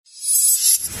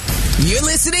You're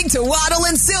listening to Waddle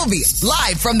and Sylvie,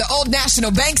 live from the Old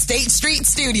National Bank State Street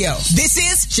studio. This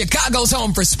is Chicago's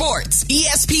home for sports.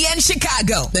 ESPN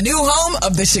Chicago, the new home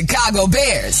of the Chicago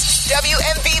Bears.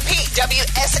 WMVP,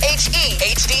 WSHE,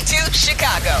 HD2,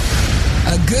 Chicago.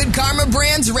 A Good Karma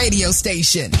Brands radio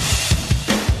station.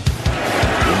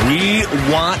 We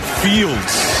want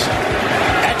Fields.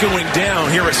 Echoing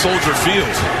down here at Soldier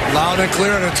Field. Loud and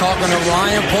clear, they're talking to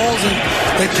Ryan Poles and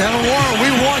Kevin Warren. We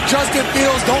want Justin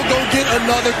Fields. Don't go get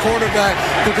another quarterback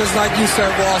because, like you said,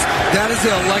 Ross, that is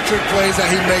the electric plays that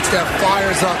he makes that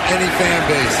fires up any fan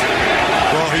base.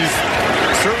 Well, he's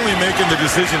certainly making the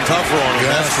decision tougher on him,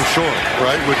 that's for sure,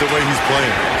 right, with the way he's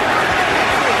playing.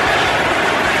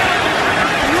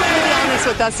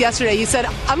 With us yesterday, you said,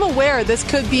 I'm aware this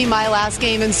could be my last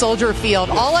game in Soldier Field.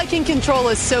 All I can control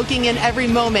is soaking in every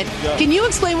moment. Can you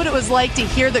explain what it was like to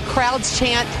hear the crowds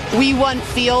chant, "We want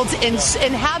Fields," and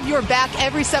have your back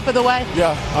every step of the way?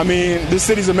 Yeah, I mean, this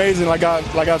city's amazing. Like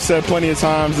I've said plenty of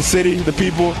times, the city, the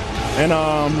people,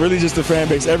 and really just the fan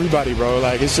base, everybody, bro.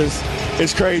 Like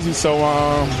it's crazy. So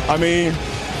I mean,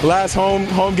 last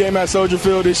home game at Soldier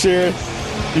Field this year.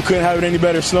 You couldn't have it any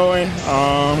better snowing.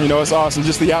 It's awesome.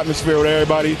 Just the atmosphere with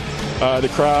everybody, the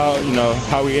crowd,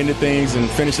 how we ended things and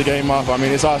finished the game off. I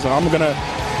mean, it's awesome. I'm going to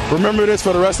remember this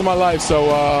for the rest of my life. So,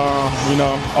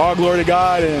 all glory to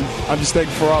God, and I'm just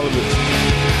thankful for all of it.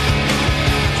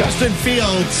 Justin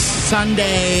Fields,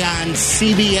 Sunday on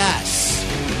CBS.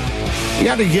 You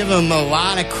got to give him a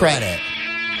lot of credit.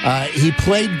 He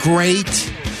played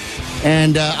great.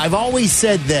 And I've always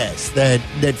said this, that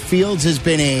Fields has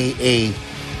been a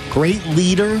great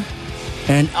leader,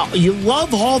 and you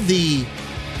love all the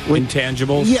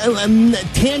intangibles. Yeah,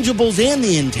 tangibles and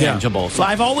the intangibles. Yeah. So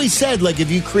I've always said, like, if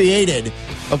you created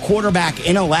a quarterback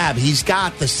in a lab, he's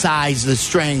got the size, the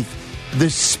strength, the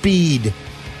speed.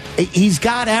 He's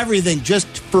got everything. Just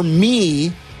for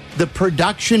me, the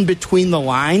production between the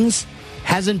lines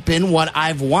hasn't been what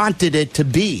I've wanted it to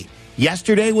be.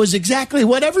 Yesterday was exactly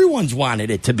what everyone's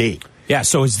wanted it to be. Yeah,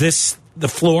 so is this the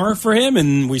floor for him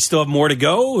and we still have more to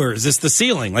go, or is this the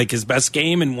ceiling, like his best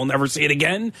game and we'll never see it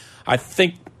again? I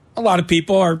think a lot of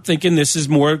people are thinking this is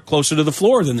more closer to the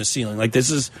floor than the ceiling.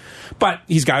 But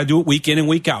he's got to do it week in and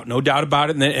week out, no doubt about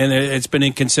it, and it's been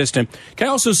inconsistent. Can I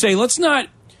also say, I'm going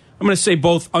to say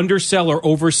both undersell or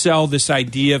oversell this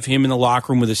idea of him in the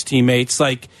locker room with his teammates.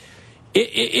 Like,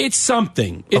 it's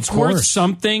something. It's worth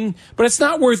something, but it's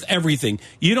not worth everything.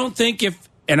 You don't think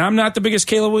and I'm not the biggest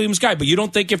Caleb Williams guy, but you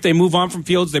don't think if they move on from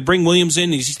Fields, they bring Williams in,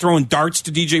 and he's throwing darts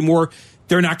to DJ Moore,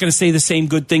 they're not going to say the same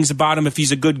good things about him if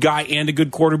he's a good guy and a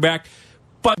good quarterback?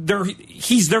 But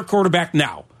he's their quarterback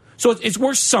now. So it's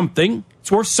worth something.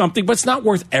 It's worth something, but it's not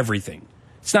worth everything.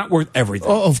 It's not worth everything.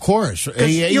 Oh, of course.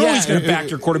 You're always going to back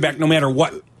your quarterback no matter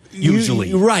what,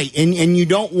 usually. Right, and you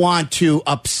don't want to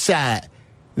upset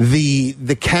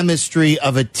the chemistry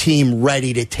of a team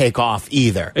ready to take off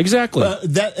either. Exactly.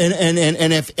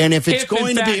 If it's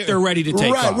going to be, they're ready to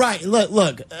take off. Right.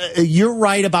 Look, you're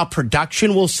right about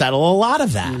production. Will settle a lot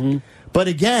of that. Mm-hmm. But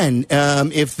again,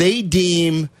 if they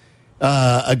deem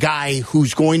a guy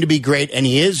who's going to be great, and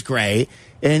he is great,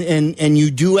 and you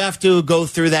do have to go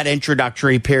through that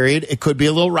introductory period, it could be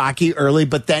a little rocky early,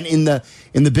 but then in the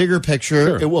bigger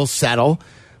picture, It will settle.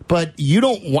 But you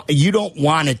don't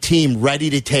want a team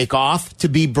ready to take off to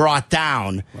be brought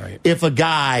down if a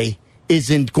guy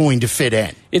isn't going to fit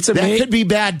in. That could be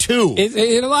bad too.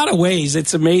 In a lot of ways,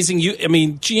 it's amazing.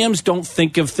 GMs don't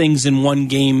think of things in one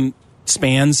game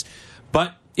spans,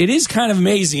 but it is kind of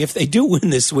amazing if they do win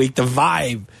this week. The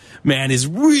vibe, man, is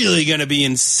really going to be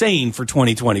insane for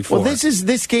 2024. Well,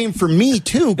 this game for me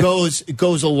too goes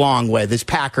a long way. This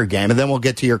Packer game, and then we'll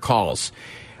get to your calls.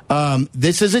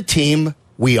 This is a team.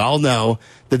 We all know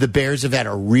that the Bears have had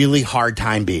a really hard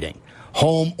time beating,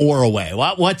 home or away.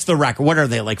 What's the record? What are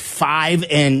they, like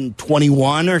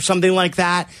 5-21 or something like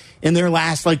that in their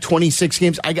last 26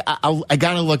 games? I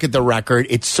got to look at the record.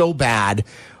 It's so bad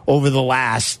over the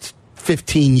last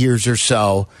 15 years or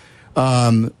so.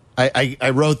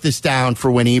 I wrote this down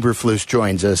for when Eberflus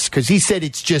joins us because he said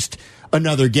it's just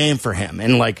another game for him.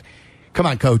 And come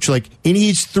on, coach. In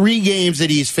these 3 games that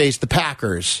he's faced the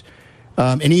Packers.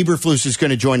 And Eberflus is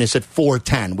going to join us at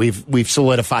 4:10. We've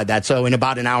solidified that. So in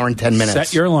about an hour and 10 minutes.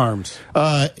 Set your alarms.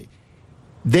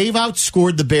 They've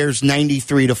outscored the Bears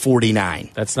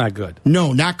 93-49. That's not good.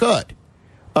 No, not good.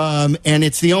 And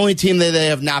it's the only team that they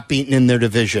have not beaten in their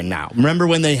division now. Remember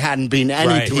when they hadn't beaten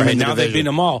any team in the division? Now they've beaten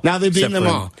them all. Now they've beaten them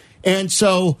all. And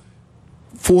so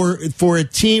for a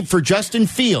team, for Justin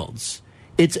Fields,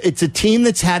 It's a team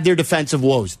that's had their defensive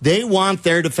woes. They want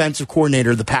their defensive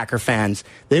coordinator, the Packer fans,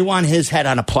 they want his head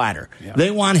on a platter. Yeah. They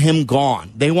want him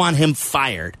gone. They want him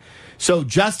fired. So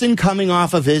Justin coming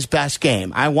off of his best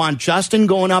game, I want Justin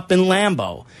going up in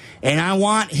Lambeau, and I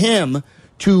want him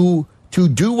to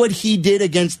do what he did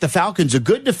against the Falcons, a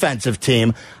good defensive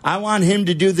team. I want him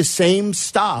to do the same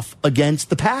stuff against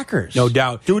the Packers. No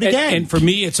doubt. Do it again. And for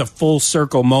me, it's a full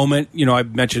circle moment. You know, I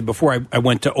mentioned before I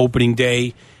went to opening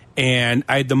day, and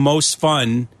I had the most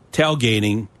fun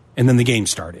tailgating, and then the game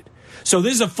started. So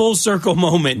this is a full circle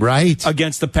moment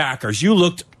against the Packers. You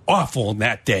looked awful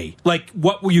that day. Like,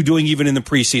 what were you doing even in the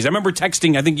preseason? I remember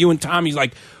texting, I think you and Tommy's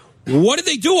like, what did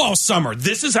they do all summer?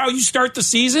 This is how you start the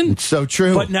season? It's so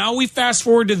true. But now we fast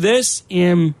forward to this,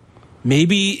 and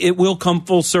maybe it will come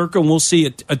full circle, and we'll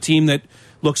see a team that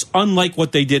looks unlike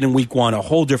what they did in week one, a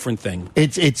whole different thing.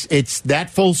 It's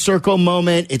that full circle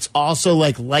moment. It's also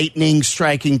like lightning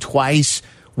striking twice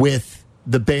with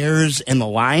the Bears and the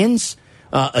Lions.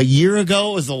 A year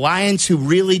ago, it was the Lions who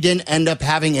really didn't end up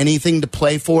having anything to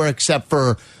play for except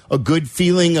for a good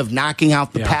feeling of knocking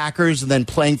out the Packers and then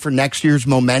playing for next year's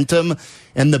momentum.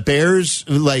 And the Bears,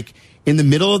 like, in the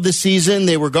middle of the season,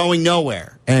 they were going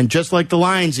nowhere. And just like the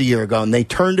Lions a year ago, and they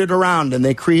turned it around and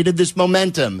they created this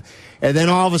momentum. And then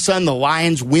all of a sudden, the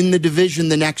Lions win the division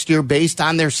the next year based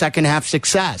on their second half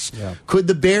success. Yeah. Could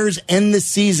the Bears end the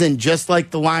season just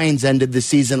like the Lions ended the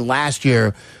season last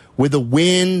year with a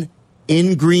win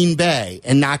in Green Bay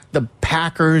and knock the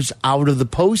Packers out of the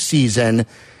postseason?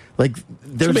 Like,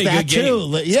 there's that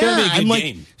too. It's gonna be a good like,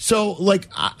 game. So, like,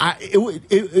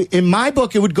 in my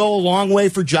book, it would go a long way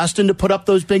for Justin to put up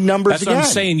those big numbers. That's again. what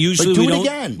I'm saying. Usually, do we it don't.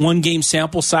 Again. One game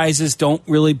sample sizes don't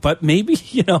really, but maybe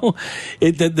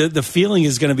the feeling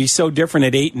is going to be so different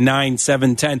at 8, 9,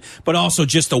 7, 10. But also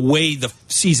just the way the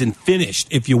season finished.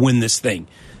 If you win this thing,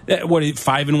 what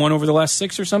 5-1 over the last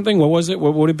 6 or something? What was it?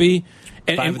 What would it be?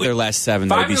 And 5 of their last 7.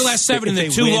 5 of their last 7, and the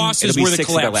 2 losses were the collapses. 6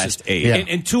 of their last 8. Yeah.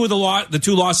 And 2 of the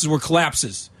 2 losses were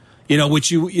collapses. You know,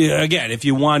 which again, if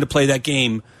you wanted to play that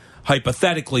game,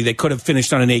 hypothetically, they could have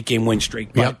finished on an 8-game win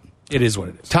streak. But it is what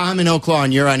it is. Tom in Oak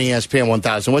Lawn, you're on ESPN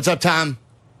 1000. What's up, Tom?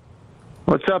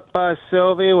 What's up,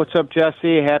 Sylvie? What's up,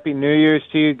 Jesse? Happy New Year's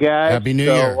to you guys. Happy New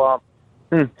Year.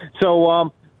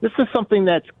 So this is something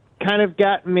that's kind of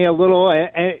gotten me a little,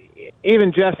 and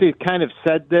even Jesse kind of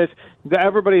said this.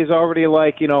 Everybody's already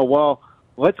like, well,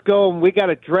 let's go, and we got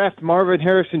to draft Marvin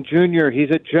Harrison Jr. He's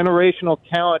a generational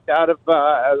talent out of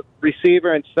a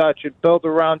receiver and such, and build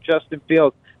around Justin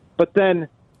Fields. But then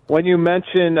when you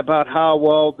mention about how,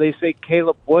 well, they say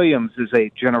Caleb Williams is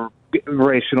a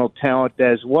generational talent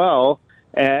as well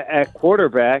at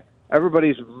quarterback,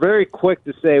 everybody's very quick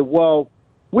to say, well,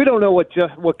 we don't know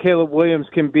what Caleb Williams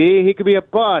can be. He could be a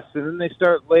bust. And then they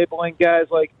start labeling guys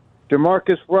like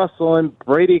DeMarcus Russell and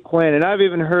Brady Quinn. And I've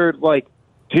even heard, like,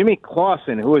 Jimmy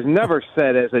Clausen, who was never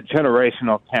said as a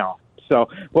generational talent. So,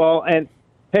 well, and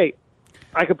hey,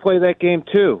 I could play that game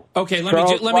too. Okay,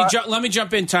 let me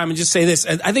jump in, Tom, and just say this.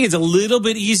 I think it's a little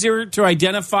bit easier to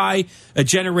identify a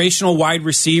generational wide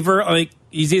receiver. Like,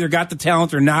 he's either got the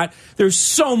talent or not. There's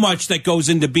so much that goes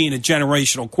into being a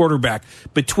generational quarterback,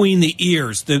 between the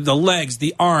ears, the legs,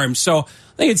 the arms. So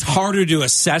I think it's harder to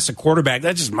assess a quarterback.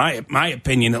 That's just my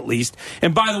opinion, at least.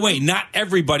 And by the way, not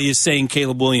everybody is saying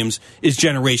Caleb Williams is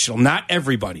generational. Not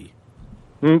everybody.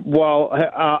 Well,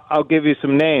 I'll give you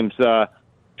some names.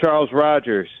 Charles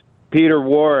Rogers, Peter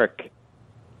Warwick,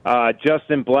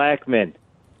 Justin Blackman,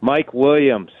 Mike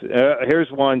Williams.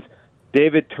 Here's ones.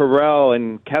 David Terrell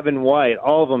and Kevin White,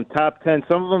 all of them top 10,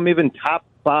 some of them even top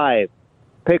 5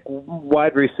 pick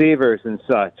wide receivers and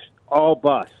such. All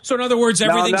bust. So in other words,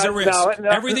 everything's a risk.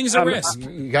 Everything's a risk.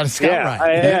 You got to scout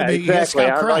right. Yeah, exactly.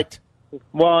 Correct.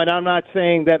 And I'm not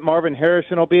saying that Marvin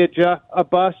Harrison will be a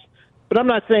bust, but I'm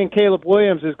not saying Caleb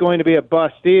Williams is going to be a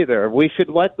bust either. We should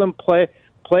let them play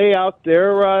out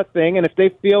their thing, and if they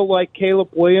feel like Caleb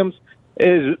Williams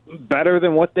is better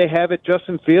than what they have at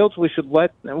Justin Fields, we should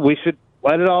let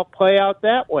it all play out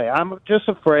that way. I'm just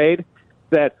afraid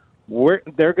that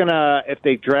they're gonna, if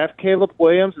they draft Caleb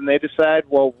Williams and they decide,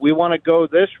 well, we want to go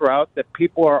this route, that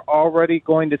people are already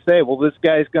going to say, well, this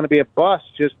guy's going to be a bust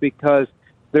just because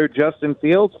they're Justin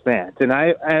Fields fans. And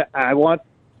I want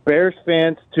Bears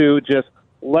fans to just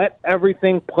let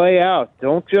everything play out.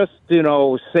 Don't just,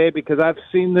 say, because I've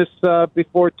seen this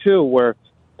before too, where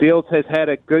Fields has had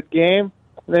a good game,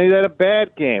 and then he had a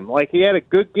bad game. Like, he had a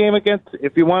good game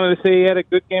if you wanted to say he had a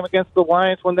good game against the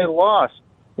Lions when they lost,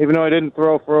 even though he didn't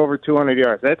throw for over 200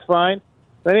 yards. That's fine.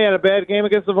 Then he had a bad game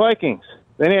against the Vikings.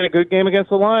 Then he had a good game against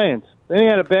the Lions. Then he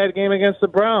had a bad game against the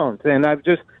Browns. And I've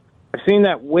seen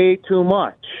that way too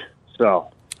much. So.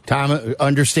 Tom,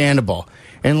 understandable.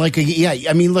 And look,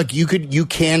 you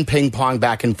can ping pong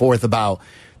back and forth about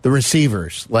the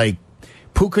receivers, like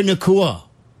Puka Nacua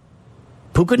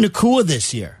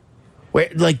this year.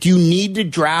 Like, do you need to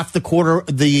draft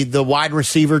the wide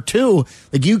receiver too?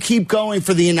 Like, you keep going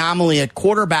for the anomaly at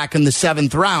quarterback in the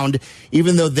 7th round,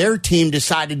 even though their team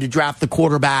decided to draft the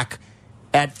quarterback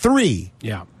at 3.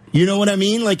 Yeah. You know what I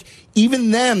mean? Like,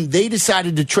 even them, they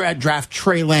decided to draft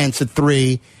Trey Lance at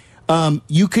 3.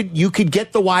 You could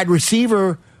get the wide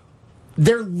receiver.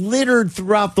 They're littered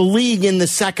throughout the league in the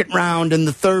 2nd round and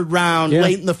the 3rd round,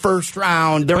 late in the 1st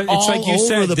round. They're all like you over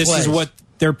said, the this place. is what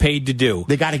they're paid to do.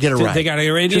 They got to get it right. They got to get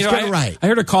it right. Just get it right. I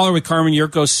heard a caller with Carmen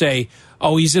Yurko say,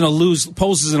 he's in a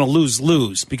Poles is in a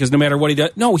lose-lose because no matter what he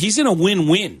does. No, he's in a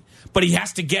win-win, but he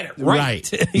has to get it right.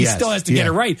 He still has to get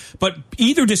it right. But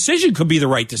either decision could be the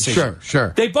right decision.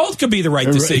 Sure. They both could be the right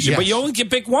decision, but you only can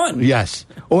pick one. Yes.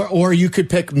 Or you could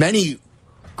pick many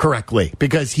correctly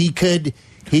because he could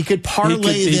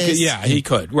parlay this. He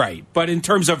could. Right. But in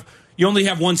terms of, you only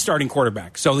have one starting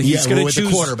quarterback, so he's going to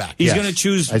choose the quarterback. He's going to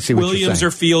choose Williams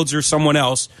or Fields or someone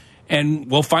else,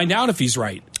 and we'll find out if he's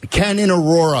right. Ken in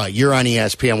Aurora, you're on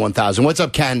ESPN 1000. What's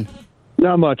up, Ken?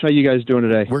 Not much. How you guys doing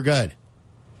today? We're good.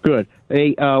 Good.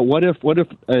 Hey, what if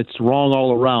it's wrong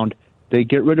all around? They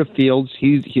get rid of Fields,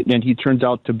 and he turns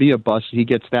out to be a bust. He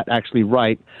gets that actually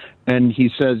right, and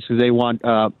he says they want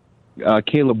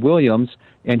Caleb Williams,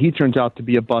 and he turns out to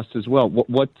be a bust as well.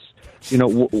 What's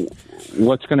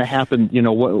going to happen?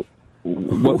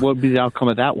 What would be the outcome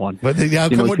of that one? But the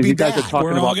outcome would be bad.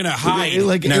 We're all going to hide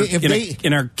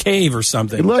in our cave or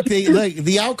something. Look,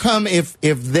 the outcome if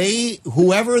they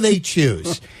whoever they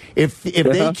choose, if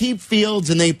they keep Fields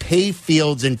and they pay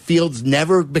Fields and Fields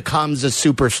never becomes a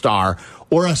superstar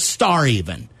or a star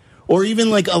even, or even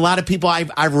like a lot of people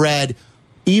I've read,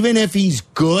 even if he's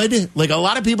good, like a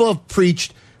lot of people have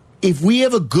preached. If we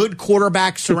have a good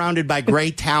quarterback surrounded by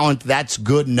great talent, that's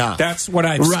good enough. That's what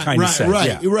I've kind of said.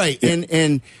 Right.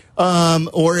 And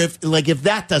or if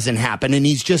that doesn't happen and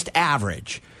he's just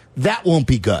average, that won't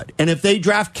be good. And if they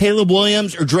draft Caleb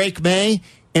Williams or Drake May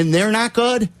and they're not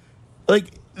good, like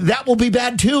that will be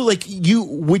bad too. Like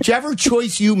whichever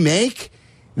choice you make,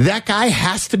 that guy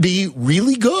has to be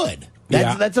really good.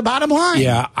 That's the bottom line.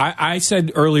 Yeah, I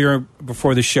said earlier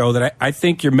before the show that I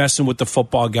think you're messing with the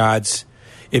football gods.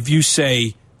 If you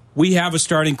say, we have a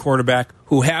starting quarterback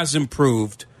who has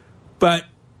improved, and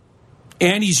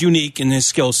he's unique in his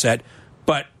skill set,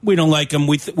 but we don't like him.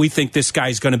 We think this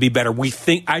guy's going to be better.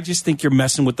 I just think you're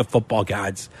messing with the football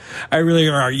gods. I really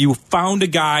are. You found a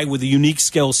guy with a unique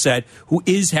skill set who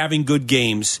is having good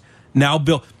games. Now,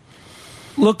 Bill,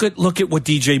 look at what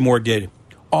DJ Moore did.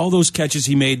 All those catches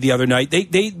he made the other night,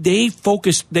 they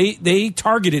focused, they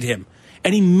targeted him,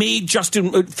 and he made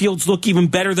Justin Fields look even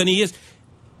better than he is.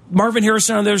 Marvin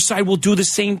Harrison on the other side will do the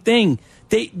same thing.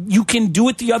 You can do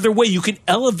it the other way. You can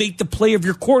elevate the play of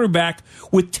your quarterback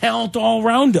with talent all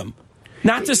around him.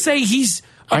 Not to say he's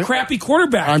a crappy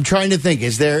quarterback. I'm trying to think.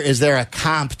 Is there a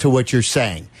comp to what you're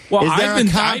saying? Well, I've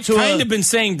kind of been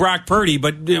saying Brock Purdy,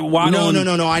 but Waddle.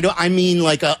 No. I mean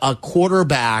like a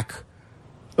quarterback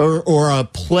or a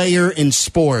player in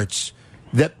sports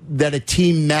that a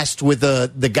team messed with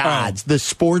the gods, the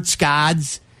sports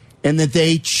gods, and that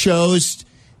they chose.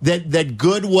 That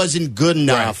good wasn't good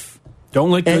enough. Right.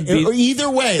 Don't let good be. Or either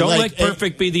way, don't let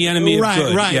perfect be the enemy of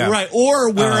good. Right.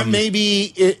 Or where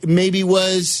maybe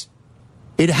was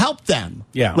it helped them.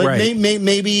 Yeah, like right.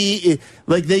 Maybe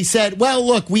like they said, well,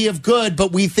 look, we have good,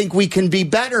 but we think we can be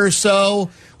better.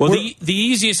 So, the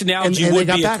easiest analogy would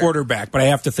be a quarterback, but I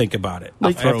have to think about it.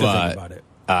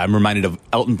 I'm reminded of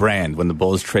Elton Brand when the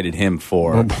Bulls traded him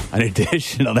for an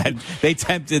additional. They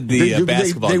tempted the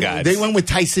basketball guys. They went with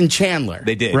Tyson Chandler.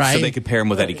 They did, right? So they could pair him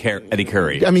with Eddie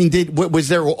Curry. I mean, was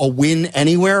there a win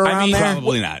anywhere around there?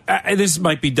 Probably not. This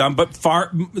might be dumb, but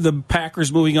the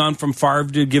Packers moving on from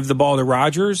Favre to give the ball to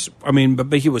Rodgers. I mean,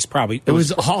 but he was probably it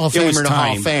was Hall of Famer to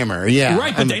Hall of Famer. Yeah,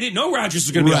 right. But they didn't know Rodgers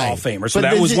was going to be a Hall of Famer, so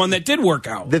that was one that did work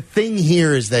out. The thing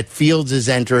here is that Fields is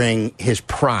entering his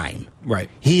prime. Right.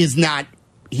 He has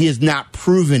not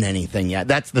proven anything yet.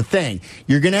 That's the thing.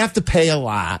 You're going to have to pay a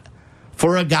lot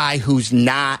for a guy who's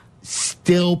not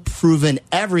still proven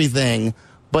everything,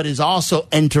 but is also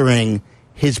entering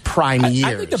his prime years.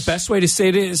 I think the best way to say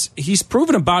it is he's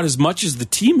proven about as much as the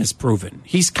team has proven.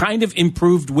 He's kind of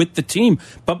improved with the team,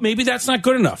 but maybe that's not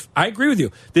good enough. I agree with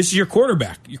you. This is your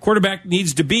quarterback. Your quarterback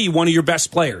needs to be one of your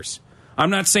best players. I'm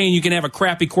not saying you can have a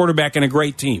crappy quarterback and a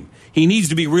great team. He needs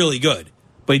to be really good,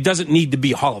 but he doesn't need to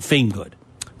be Hall of Fame good.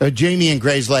 Jamie in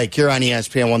Grays Lake, you're on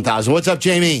ESPN 1000. What's up,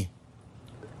 Jamie?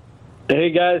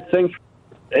 Hey, guys. Thanks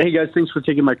Hey, guys, thanks for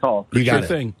taking my call. You got Sure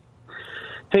thing.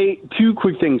 Hey, two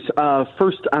quick things.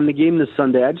 First, on the game this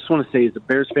Sunday, I just want to say as a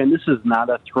Bears fan, this is not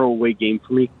a throwaway game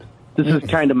for me. This is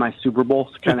kind of my Super Bowl.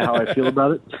 It's kind of how I feel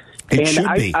about it. It should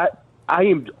be. I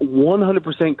am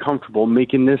 100% comfortable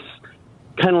making this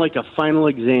kind of like a final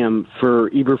exam for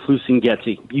Eberflus and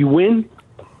Getsy. You win,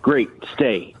 great,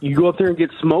 stay. You go up there and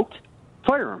get smoked,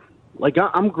 fire him. Like,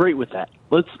 I'm great with that.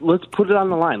 Let's put it on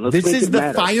the line. Let's This make is it the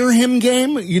matter. fire him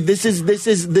game. This is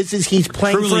he's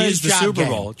playing for Truly his is the job Super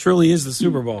game. Bowl. Truly is the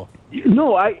Super Bowl.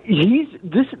 No,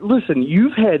 listen,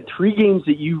 you've had 3 games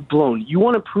that you've blown. You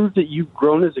want to prove that you've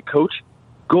grown as a coach?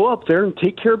 Go up there and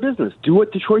take care of business. Do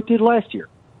what Detroit did last year.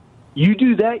 You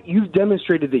do that, you've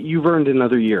demonstrated that you've earned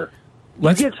another year.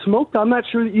 You get smoked, I'm not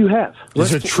sure that you have.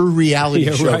 It's a true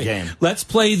reality show right. game. Let's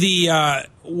play the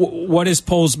what has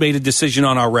Poles made a decision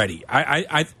on already.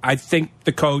 I think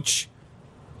the coach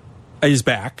is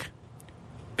back.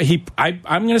 I'm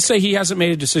going to say he hasn't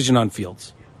made a decision on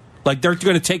Fields. Like, they're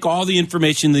going to take all the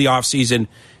information in the offseason.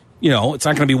 You know, it's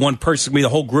not going to be one person, it's going to be the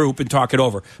whole group and talk it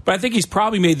over. But I think he's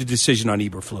probably made the decision on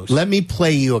Eberflus. Let me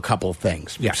play you a couple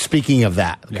things. Yeah. Speaking of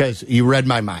that, because you read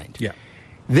my mind. Yeah.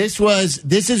 This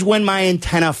is when my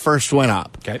antenna first went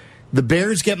up. Okay. The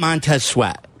Bears get Montez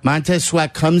Sweat. Montez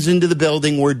Sweat comes into the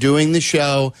building. We're doing the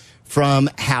show from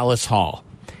Hallis Hall.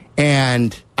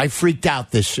 And I freaked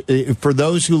out for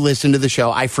those who listen to the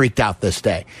show, I freaked out this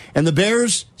day. And the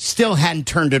Bears still hadn't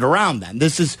turned it around then.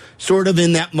 This is sort of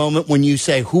in that moment when you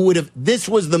say, this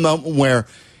was the moment where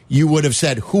you would have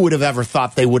said, who would have ever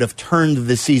thought they would have turned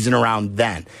the season around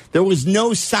then? There was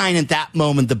no sign at that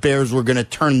moment the Bears were going to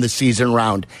turn the season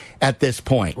around at this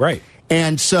point. Right.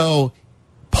 And so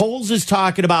Poles is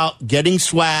talking about getting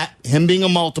Sweat, him being a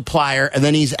multiplier, and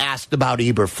then he's asked about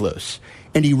Eberflus.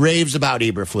 And he raves about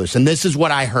Eberflus. And this is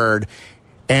what I heard,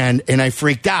 and I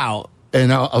freaked out.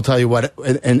 And I'll tell you what,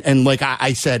 and like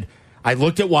I said, I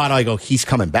looked at Waddle, I go, he's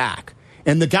coming back.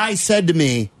 And the guy said to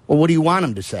me, well, what do you want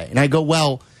him to say? And I go,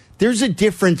 well, there's a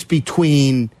difference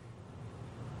between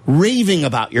raving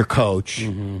about your coach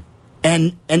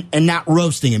and not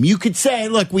roasting him. You could say,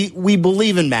 look, we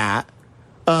believe in Matt.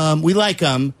 We like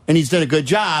him, and he's done a good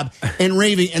job, and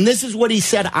raving. And this is what he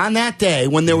said on that day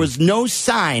when there was no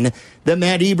sign that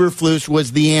Matt Eberflus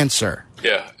was the answer.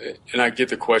 Yeah, and I get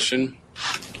the question.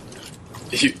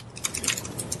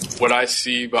 What I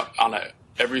see on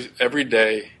every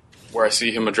day where I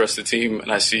see him address the team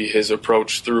and I see his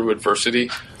approach through adversity,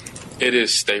 it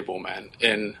is stable, man.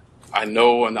 And I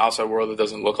know in the outside world it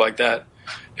doesn't look like that,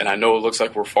 and I know it looks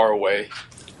like we're far away.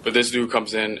 But this dude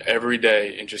comes in every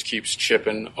day and just keeps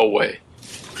chipping away.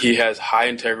 He has high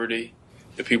integrity.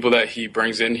 The people that he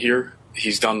brings in here,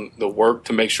 he's done the work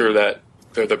to make sure that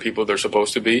they're the people they're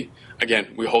supposed to be.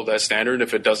 Again, we hold that standard.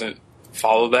 If it doesn't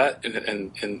follow that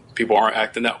and people aren't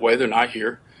acting that way, they're not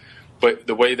here. But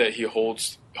the way that he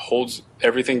holds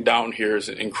everything down here is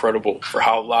incredible for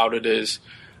how loud it is,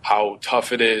 how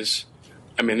tough it is.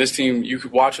 I mean, this team, you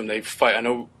could watch them. They fight. I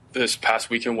know this past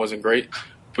weekend wasn't great,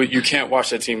 but you can't watch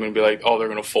that team and be like, oh, they're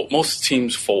going to fold. Most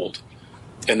teams fold,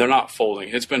 and they're not folding.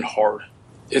 It's been hard.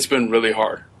 It's been really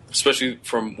hard, especially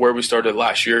from where we started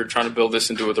last year, trying to build this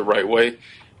and do it the right way.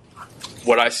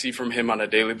 What I see from him on a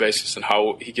daily basis and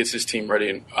how he gets his team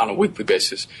ready on a weekly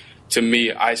basis, to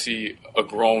me, I see a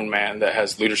grown man that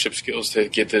has leadership skills to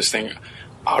get this thing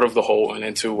out of the hole and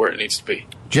into where it needs to be.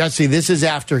 Jesse, this is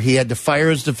after he had to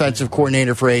fire his defensive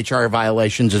coordinator for HR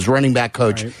violations, his running back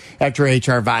coach after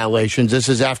HR violations. This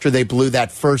is after they blew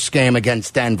that first game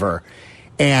against Denver.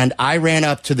 And I ran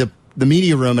up to the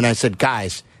media room and I said,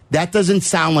 guys, that doesn't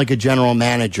sound like a general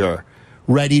manager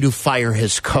ready to fire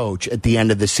his coach at the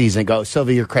end of the season. I go,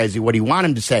 Sylvia, you're crazy. What do you want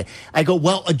him to say? I go,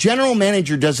 well, a general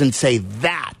manager doesn't say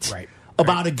that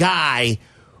about a guy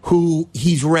who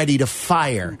he's ready to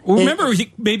fire. Well, remember,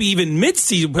 maybe even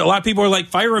mid-season, a lot of people are like,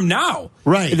 fire him now.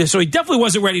 Right. So he definitely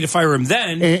wasn't ready to fire him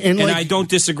then, and like, I don't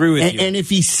disagree with you. And if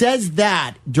he says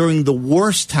that during the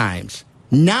worst times,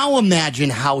 now imagine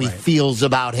how he feels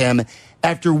about him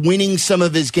after winning some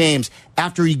of his games,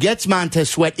 after he gets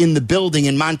Montez Sweat in the building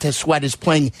and Montez Sweat is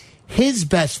playing his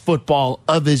best football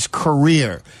of his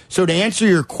career. So to answer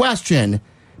your question,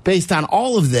 based on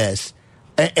all of this,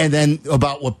 and then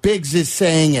about what Biggs is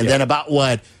saying, and then about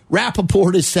what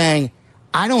Rappaport is saying,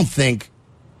 I don't think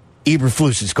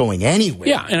Eberflus is going anywhere.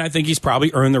 Yeah, and I think he's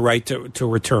probably earned the right to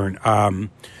return.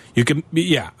 You can,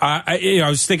 I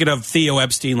was thinking of Theo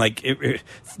Epstein, like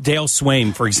Dale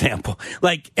Swain, for example.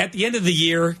 Like at the end of the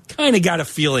year, kind of got a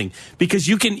feeling because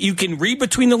you can read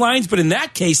between the lines, but in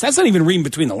that case, that's not even reading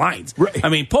between the lines. Right. I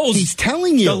mean, Poles, he's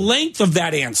telling you the length of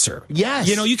that answer. Yes,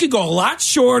 you know, you could go a lot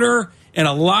shorter and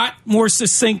a lot more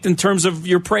succinct in terms of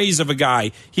your praise of a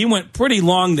guy. He went pretty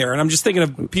long there, and I'm just thinking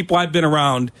of people I've been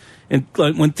around. And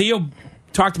when Theo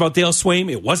talked about Dale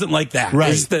Swaim, it wasn't like that.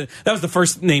 Right. That was the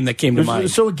first name that came to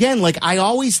mind. So again, like I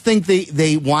always think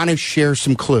they want to share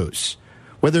some clues,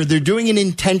 whether they're doing it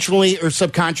intentionally or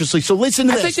subconsciously. So listen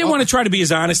to this. I think they want to try to be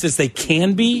as honest as they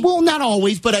can be. Well, not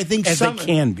always, but I think as they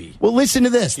can be. Well, listen to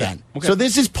this then. Okay. So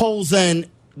this is polls then,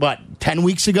 10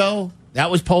 weeks ago? That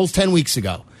was polls 10 weeks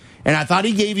ago. And I thought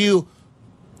he gave you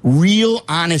real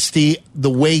honesty the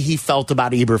way he felt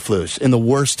about Eberflus in the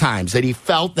worst times, that he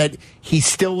felt that he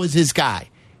still was his guy.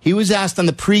 He was asked on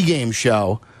the pregame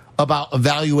show about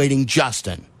evaluating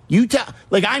Justin.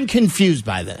 I'm confused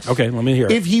by this. Okay, let me hear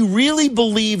it. If he really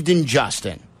believed in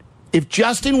Justin, if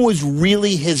Justin was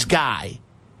really his guy,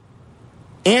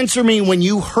 answer me when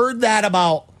you heard that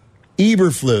about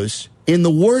Eberflus in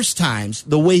the worst times,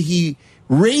 the way he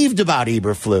raved about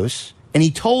Eberflus, and he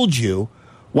told you,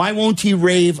 why won't he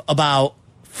rave about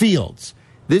Fields?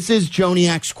 This is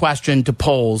Joniak's question to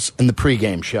polls in the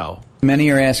pregame show.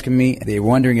 Many are asking me, they're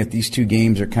wondering if these two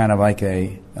games are kind of like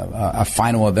a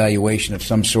final evaluation of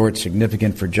some sort,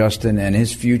 significant for Justin and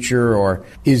his future, or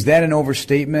is that an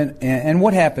overstatement? And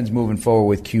what happens moving forward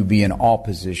with QB in all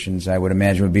positions, I would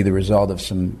imagine, would be the result of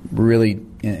some really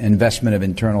investment of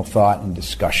internal thought and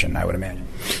discussion, I would imagine.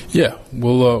 Yeah,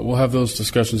 we'll have those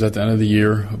discussions at the end of the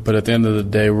year, but at the end of the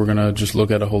day, we're going to just look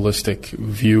at a holistic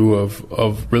view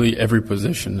of really every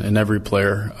position and every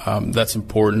player. That's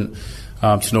important.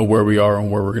 To know where we are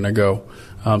and where we're going to go.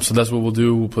 So that's what we'll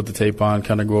do. We'll put the tape on,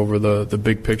 kind of go over the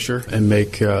big picture and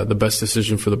make the best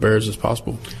decision for the Bears as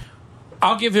possible.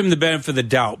 I'll give him the benefit of the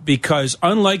doubt because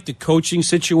unlike the coaching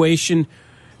situation,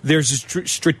 there's a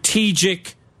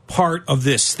strategic part of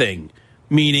this thing,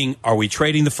 meaning are we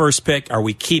trading the first pick? Are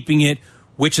we keeping it?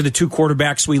 Which of the two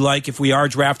quarterbacks we like if we are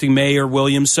drafting May or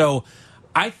Williams? So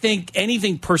I think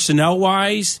anything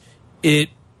personnel-wise, it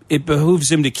behooves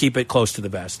him to keep it close to the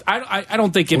vest. I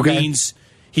don't think it means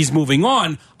he's moving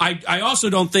on. I also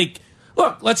don't think,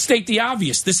 look, let's state the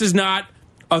obvious. This is not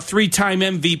a 3-time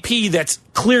MVP that's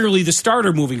clearly the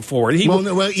starter moving forward.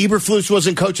 Eberflus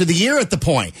wasn't coach of the year at the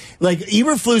point. Like,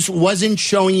 Eberflus wasn't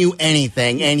showing you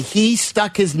anything, and he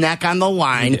stuck his neck on the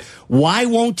line. Why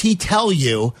won't he tell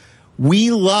you,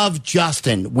 we love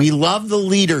Justin. We love the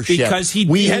leadership. Because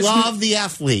we love the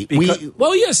athlete.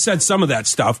 He has said some of that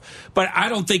stuff, but I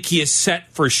don't think he is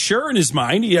set for sure in his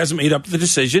mind. He hasn't made up the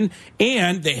decision,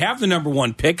 and they have the number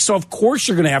 1 pick, so of course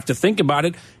you're going to have to think about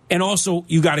it, and also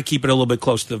you got to keep it a little bit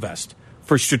close to the vest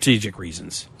for strategic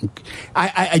reasons.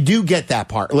 I do get that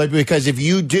part, because if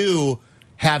you do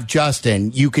have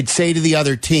Justin, you could say to the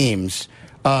other teams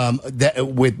that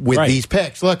with these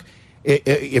picks, look,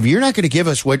 if you're not going to give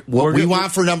us what we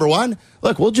want for number 1,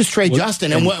 look, we'll just trade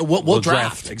Justin and we'll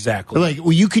draft. Exactly.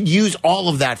 You could use all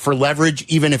of that for leverage,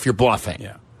 even if you're bluffing.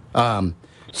 Yeah.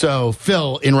 So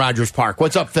Phil in Rogers Park,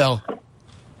 what's up, Phil?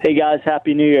 Hey guys,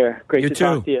 Happy New Year! Great to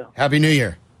talk to you. Happy New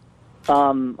Year.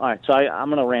 All right, so I'm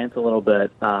going to rant a little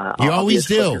bit. You always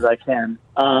do. As I can,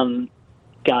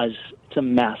 guys. It's a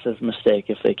massive mistake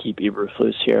if they keep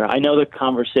Eberflus here. I know the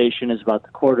conversation is about the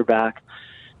quarterback.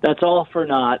 That's all for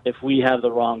naught if we have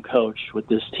the wrong coach with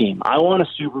this team. I want a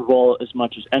Super Bowl as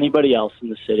much as anybody else in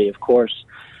the city, of course.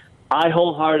 I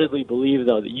wholeheartedly believe,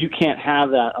 though, that you can't have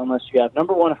that unless you have,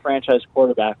 number 1, a franchise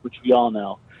quarterback, which we all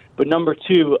know, but number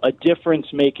 2, a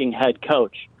difference-making head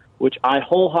coach, which I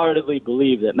wholeheartedly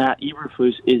believe that Matt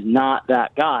Eberflus is not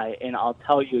that guy, and I'll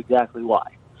tell you exactly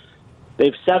why. They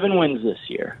have 7 wins this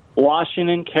year.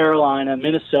 Washington, Carolina,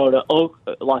 Minnesota,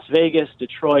 Las Vegas,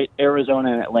 Detroit,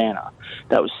 Arizona, and Atlanta.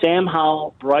 That was Sam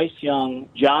Howell, Bryce Young,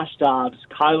 Josh Dobbs,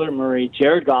 Kyler Murray,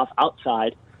 Jared Goff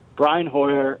outside, Brian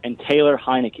Hoyer, and Taylor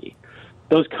Heineke.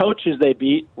 Those coaches they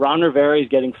beat, Ron Rivera is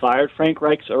getting fired. Frank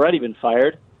Reich's already been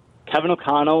fired. Kevin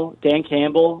O'Connell, Dan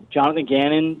Campbell, Jonathan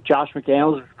Gannon, Josh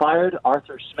McDaniels is fired.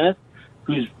 Arthur Smith,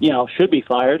 who's should be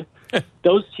fired.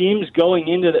 Those teams going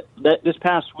into this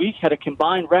past week had a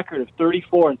combined record of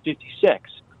 34-56.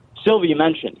 Sylvia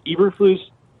mentioned Eberflus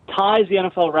ties the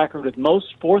NFL record with most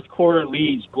fourth-quarter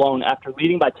leads blown after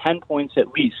leading by 10 points at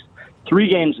least 3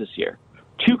 games this year.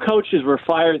 2 coaches were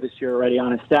fired this year already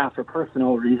on his staff for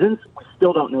personal reasons. We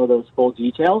still don't know those full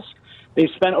details. They've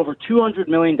spent over $200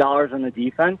 million on the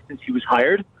defense since he was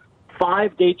hired,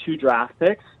 5 day 2 draft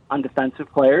picks on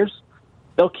defensive players.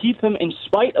 They'll keep him in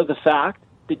spite of the fact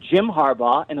that Jim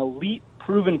Harbaugh, an elite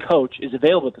proven coach, is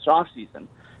available this offseason.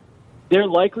 They're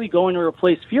likely going to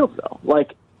replace Fields, though.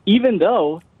 Even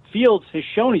though Fields has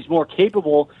shown he's more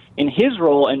capable in his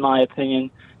role, in my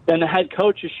opinion, than the head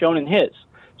coach has shown in his.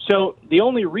 So the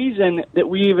only reason that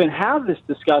we even have this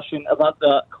discussion about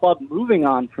the club moving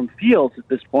on from Fields at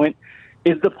this point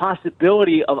is the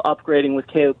possibility of upgrading with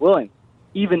Caleb Williams,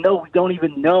 even though we don't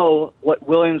even know what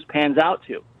Williams pans out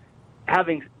to.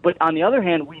 But on the other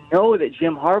hand, we know that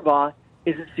Jim Harbaugh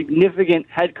is a significant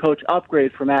head coach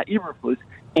upgrade for Matt Eberflus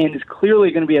and is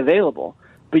clearly going to be available.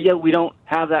 But yet we don't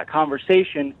have that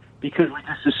conversation because we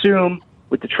just assume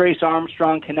with the Trace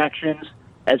Armstrong connections,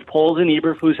 as Poles and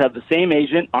Eberflus have the same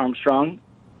agent, Armstrong,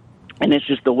 and it's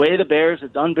just the way the Bears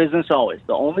have done business always.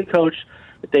 The only coach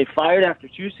that they fired after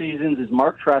 2 seasons is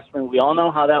Mark Trestman. We all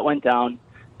know how that went down.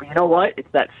 But you know what?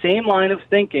 It's that same line of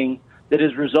thinking that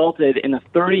has resulted in the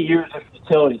 30 years of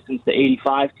futility since the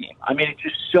 85 team. I mean, it's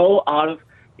just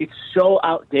it's so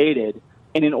outdated.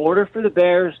 And in order for the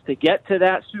Bears to get to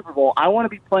that Super Bowl, I want to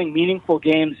be playing meaningful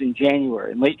games in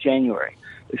January, in late January.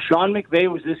 If Sean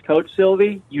McVay was this coach,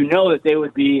 Sylvie, you know that they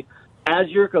would be, as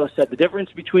Yurko said, the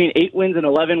difference between 8 wins and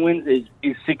 11 wins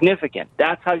is significant.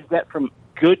 That's how you get from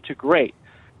good to great.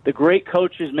 The great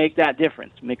coaches make that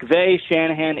difference. McVay,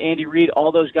 Shanahan, Andy Reid,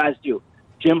 all those guys do.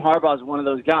 Jim Harbaugh is one of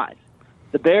those guys.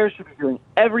 The Bears should be doing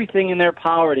everything in their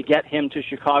power to get him to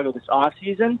Chicago this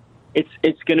offseason.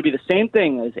 It's going to be the same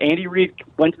thing as Andy Reid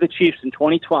went to the Chiefs in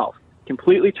 2012.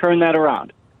 Completely turned that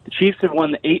around. The Chiefs have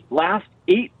won the last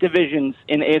 8 divisions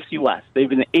in the AFC West. They've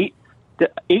been the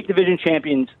 8 division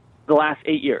champions the last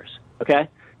 8 years. Okay?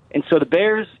 And so the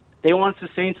Bears, they want the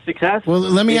Saints' success. Well,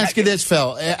 let me ask you this,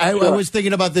 Phil. I was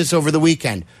thinking about this over the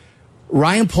weekend.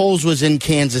 Ryan Poles was in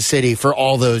Kansas City for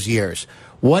all those years.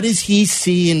 What does he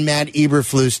see in Matt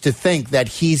Eberflus to think that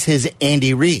he's his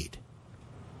Andy Reid?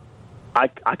 I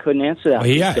couldn't answer that.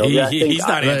 Well, he's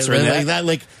not answering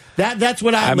that. That's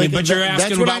what I mean, but you're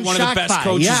asking about one of the best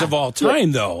coaches of all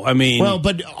time, though. I mean, well,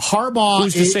 but Harbaugh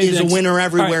is a winner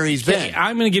everywhere he's been.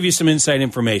 I'm going to give you some inside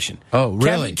information. Oh,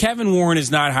 really? Kevin Warren is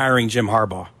not hiring Jim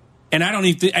Harbaugh, and I don't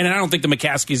think the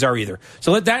McCaskies are either.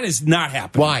 So that is not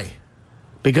happening. Why?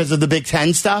 Because of the Big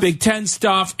Ten stuff. Big Ten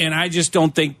stuff, and I just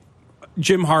don't think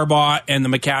Jim Harbaugh and the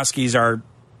McCaskies are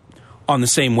on the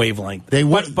same wavelength. They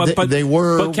were, but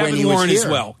Kevin Warren as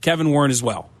well. Kevin Warren as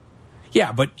well.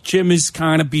 Yeah, but Jim is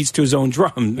kind of beats to his own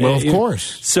drum. Well, of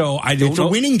course. So I don't know. It's a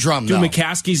winning drum, Do though.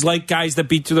 McCaskies like guys that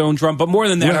beat to their own drum? But more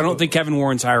than that, I don't think Kevin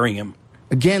Warren's hiring him.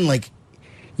 Again,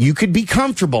 you could be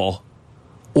comfortable,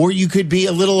 or you could be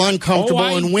a little uncomfortable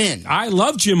and win. I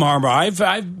love Jim Harbaugh.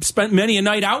 I've spent many a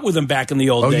night out with him back in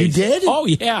the old days. Oh, you did? Oh,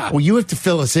 yeah. Well, you have to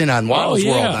fill us in on Waddle's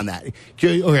World on that.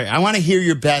 Okay, I want to hear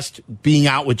your best being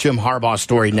out with Jim Harbaugh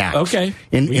story next. Okay.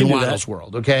 In Waddle's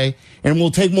World, okay? And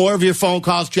we'll take more of your phone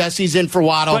calls. Jesse's in for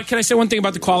Waddle. But can I say one thing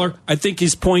about the caller? I think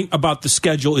his point about the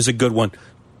schedule is a good one.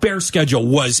 Bears' schedule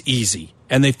was easy,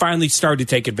 and they finally started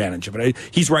to take advantage of it.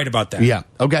 He's right about that. Yeah,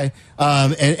 okay.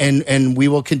 And we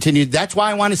will continue. That's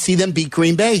why I want to see them beat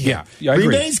Green Bay here. Yeah, I Green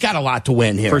agree. Bay's got a lot to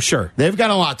win here. For sure. They've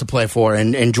got a lot to play for,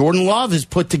 and Jordan Love has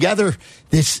put together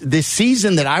this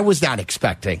season that I was not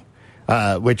expecting,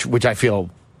 which I feel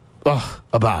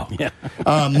about. Yeah.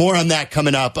 More on that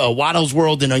coming up. Waddle's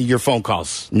World and your phone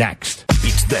calls next.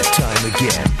 It's that time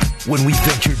again when we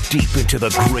venture deep into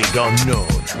the great unknown.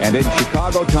 And in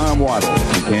Chicago, Tom Waddle.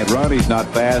 He can't run, he's not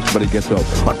fast, but he gets open.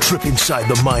 A trip inside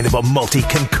the mind of a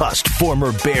multi-concussed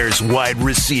former Bears wide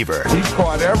receiver. He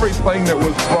caught everything that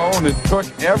was thrown and took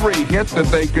every hit that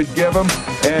they could give him,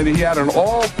 and he had an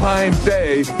all-time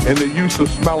day in the use of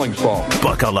smelling salt.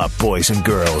 Buckle up, boys and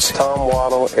girls. Tom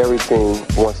Waddle, every team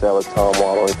wants to have a Tom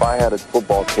Waddle. If I had a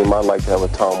football team, I'd like to have a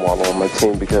Tom Waddle on my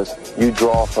team because you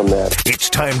draw from that. It's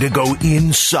time to go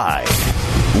inside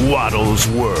Waddle's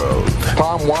World.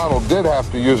 Tom Waddle did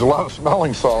have to use a lot of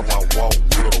smelling salt.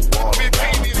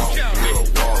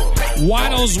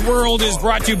 Waddle's World is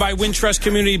brought to you by Wintrust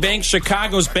Community Bank,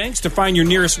 Chicago's banks. To find your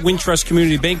nearest Wintrust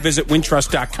Community Bank, visit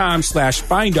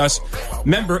wintrust.com/find us.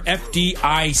 Member FDIC.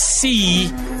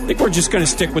 I think we're just going to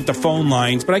stick with the phone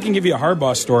lines, but I can give you a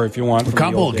Harbaugh story if you want. A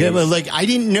couple. I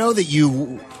didn't know that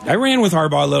you... I ran with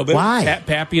Harbaugh a little bit. Why?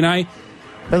 Pappy and I.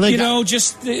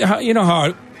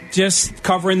 Just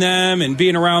covering them and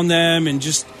being around them and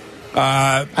just...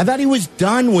 I thought he was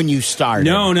done when you started.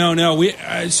 No. We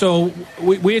had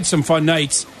some fun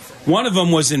nights. One of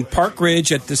them was in Park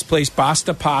Ridge at this place,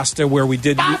 Basta Pasta, where we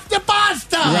did... Basta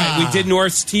Pasta! Right, we did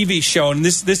North's TV show, and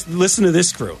this listen to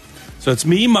this crew. So it's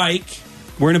me, Mike,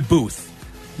 we're in a booth.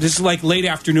 This is like late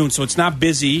afternoon, so it's not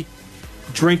busy,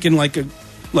 drinking like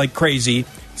crazy.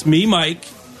 It's me, Mike,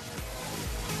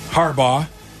 Harbaugh,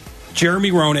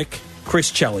 Jeremy Roenick,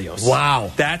 Chris Chelios.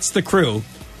 Wow. That's the crew.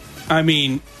 I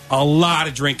mean, a lot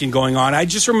of drinking going on. I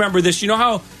just remember this. You know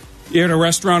how you're at a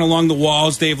restaurant along the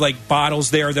walls, they have like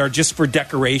bottles there that are just for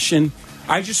decoration?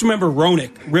 I just remember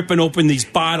Roenick ripping open these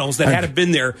bottles that hadn't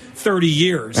been there 30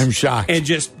 years. I'm shocked. And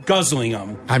just guzzling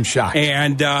them. I'm shocked.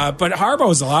 And but Harbaugh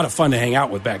was a lot of fun to hang out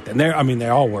with back then. They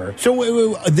all were.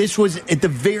 So this was at the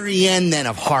very end then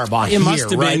of Harbaugh It must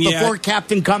have right? been, yeah. Before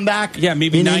Captain Comeback? Yeah,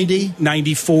 maybe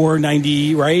 94,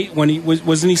 90, right? When he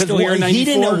wasn't he still here in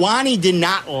 94? Wani did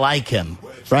not like him,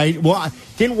 right? Well,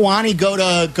 didn't Wani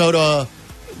go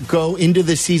into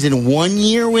the season 1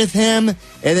 year with him and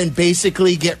then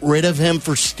basically get rid of him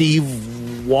for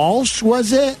Steve Walsh,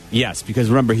 was it? Yes, because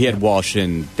remember, he had Walsh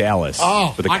in Dallas.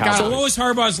 Oh, for the Cowboys. So what was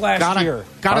Harbaugh's last year?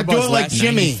 Gotta do it like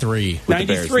Jimmy.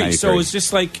 93. So it was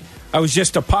just like I was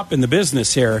just a pup in the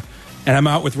business here, and I'm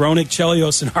out with Roenick,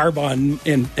 Chelios, and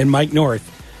Harbaugh and Mike North.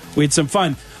 We had some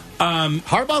fun.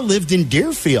 Harbaugh lived in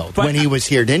Deerfield when he was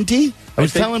here, didn't he? I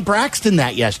was telling Braxton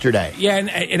that yesterday. Yeah,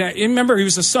 and I remember he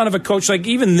was the son of a coach. Like,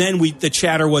 even then, the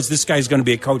chatter was this guy's going to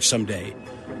be a coach someday.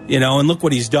 And look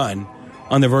what he's done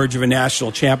on the verge of a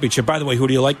national championship. By the way, who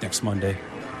do you like next Monday?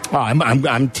 Oh,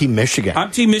 I'm Team Michigan.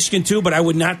 I'm Team Michigan, too, but I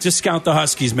would not discount the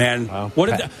Huskies, man.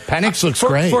 Penix looks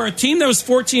great. For a team that was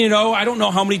 14-0, I don't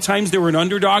know how many times they were an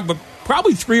underdog, but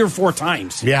probably 3 or 4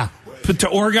 times. Yeah. To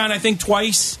Oregon, I think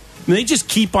twice. I mean, they just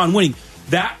keep on winning.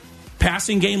 That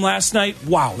passing game last night,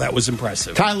 wow, that was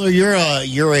impressive. Tyler, you're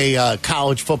a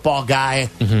college football guy.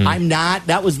 Mm-hmm. I'm not.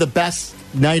 That was the best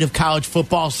night of college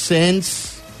football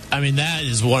since. I mean, that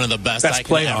is one of the best I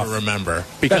can ever remember.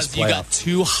 Because you got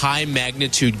 2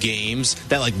 high-magnitude games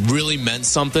that, really meant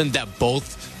something that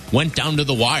both went down to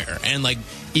the wire. And,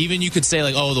 even you could say,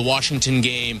 the Washington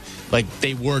game,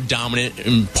 they were dominant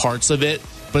in parts of it.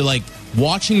 But,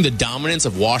 watching the dominance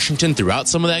of Washington throughout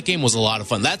some of that game was a lot of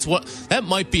fun. That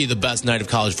might be the best night of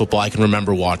college football I can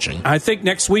remember watching. I think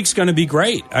next week's going to be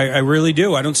great. I really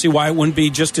do. I don't see why it wouldn't be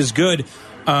just as good.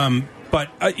 But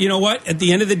you know what? At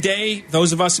the end of the day,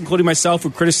 those of us, including myself, who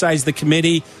criticize the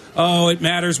committee, it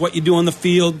matters what you do on the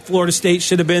field. Florida State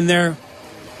should have been there.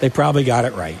 They probably got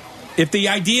it right. If the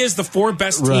idea is the 4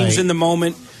 best teams in the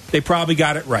moment, they probably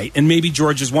got it right. And maybe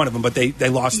Georgia's one of them, but they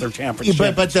lost their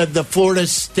championship. But the Florida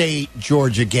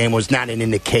State-Georgia game was not an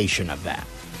indication of that.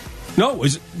 No,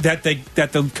 was that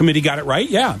the committee got it right?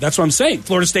 Yeah, that's what I'm saying.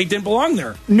 Florida State didn't belong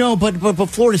there. No, but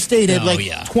Florida State had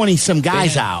 20-some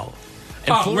guys out.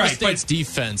 And Florida State's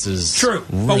defense is true.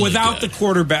 Really but without good. the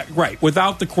quarterback,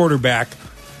 without the quarterback,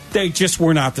 they just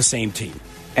were not the same team.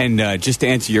 And just to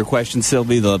answer your question,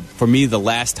 Sylvie, for me, the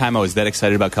last time I was that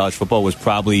excited about college football was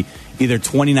probably either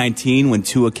 2019 when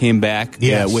Tua came back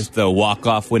with the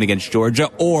walk-off win against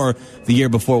Georgia, or the year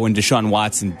before when Deshaun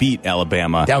Watson beat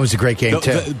Alabama. That was a great game,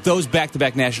 too. Those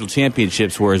back-to-back national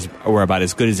championships were about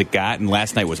as good as it got, and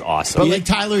last night was awesome. But like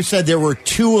Tyler said, there were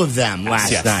 2 of them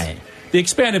last night. The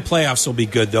expanded playoffs will be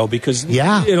good, though, because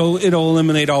it'll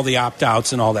eliminate all the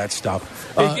opt-outs and all that stuff.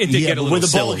 It did get a little with the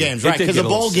silly. bowl games, right? Because the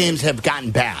bowl games have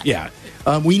gotten bad. Yeah.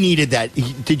 We needed that.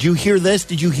 Did you hear this?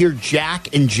 Did you hear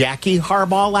Jack and Jackie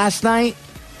Harbaugh last night?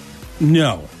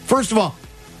 No. First of all,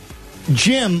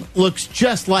 Jim looks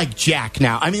just like Jack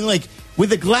now. I mean, with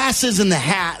the glasses and the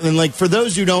hat, and for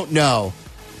those who don't know,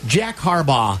 Jack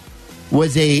Harbaugh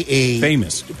was a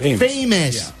famous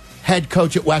head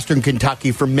coach at Western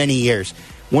Kentucky for many years.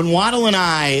 When Waddle and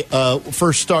I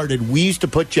first started, we used to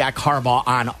put Jack Harbaugh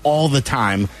on all the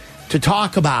time to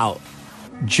talk about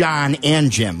John and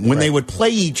Jim when they would play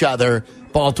each other,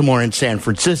 Baltimore and San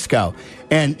Francisco.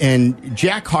 And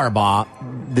Jack Harbaugh,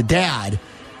 the dad,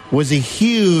 was a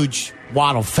huge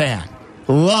Waddle fan.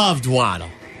 Loved Waddle.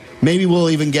 Maybe we'll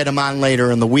even get him on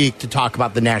later in the week to talk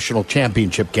about the national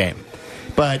championship game.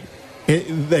 But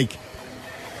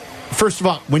first of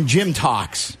all, when Jim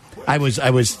talks, I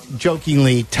was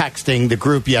jokingly texting the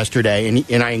group yesterday,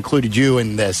 and I included you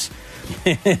in this.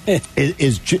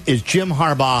 Is Jim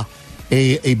Harbaugh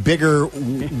a bigger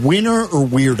winner or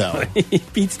weirdo? He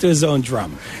beats to his own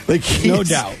drum, no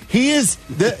doubt. He's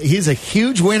a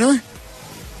huge winner,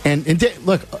 and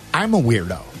look, I'm a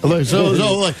weirdo.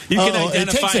 You can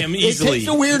identify him easily. It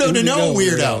takes a weirdo to know a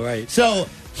weirdo, right? So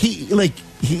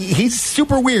he's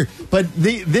super weird, but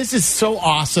this is so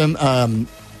awesome.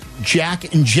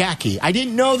 Jack and Jackie. I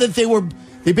didn't know that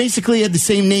they basically had the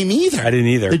same name either. I didn't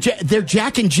either. They're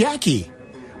Jack and Jackie.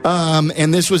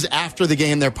 And this was after the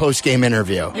game, their post-game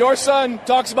interview. Your son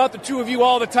talks about the 2 of you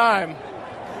all the time.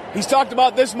 He's talked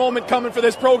about this moment coming for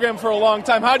this program for a long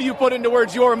time. How do you put into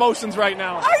words your emotions right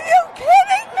now? Are you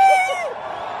kidding me?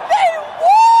 They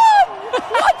won!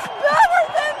 What's better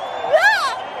than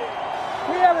that?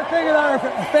 We have a thing in our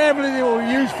family that we'll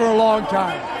use for a long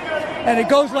time. And it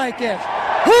goes like this.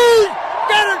 Who's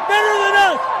better than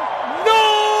us?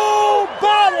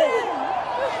 Nobody!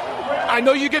 I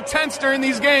know you get tense during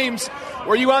these games,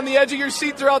 Were you on the edge of your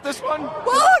seat throughout this one?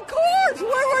 Well, of course, we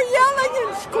were yelling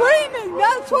and screaming.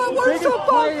 That's what we're biggest supposed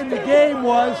play to in do. the game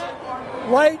was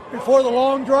right before the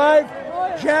long drive.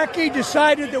 Jackie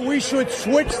decided that we should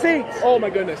switch seats. Oh, my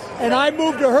goodness. And I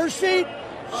moved to her seat.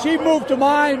 She moved to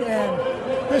mine,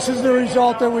 and this is the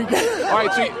result that we get. All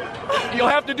right, so you'll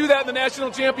have to do that in the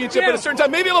national championship at a certain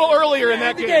time, maybe a little earlier in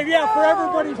that game. Yeah, for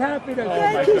everybody's happiness.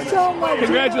 Thank you so much.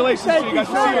 Congratulations. Thank you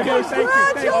so much.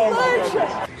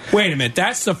 Congratulations. Wait a minute.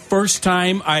 That's the first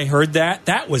time I heard that.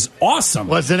 That was awesome.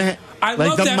 Wasn't it? I like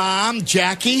love the that. mom,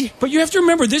 Jackie. But you have to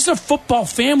remember, this is a football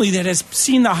family that has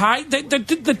seen the high.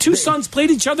 The two sons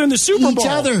played each other in the Super Bowl. Each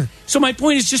other. So my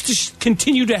point is just to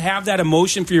continue to have that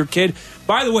emotion for your kid.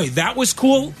 By the way, that was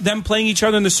cool, them playing each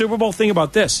other in the Super Bowl. Think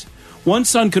about this. One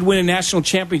son could win a national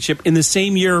championship in the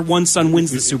same year one son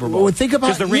wins the Super Bowl. Well, think about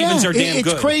because the Ravens are damn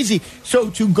good. It's crazy. So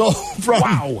to go from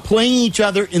playing each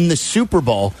other in the Super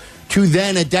Bowl to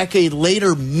then a decade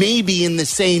later, maybe in the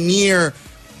same year,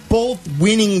 both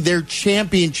winning their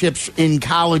championships in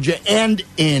college and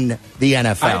in the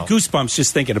NFL. I have goosebumps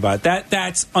just thinking about it.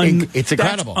 That's it's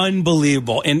incredible. That's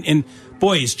unbelievable. And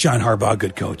boy, is John Harbaugh a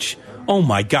good coach. Oh,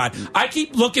 my God. I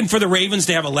keep looking for the Ravens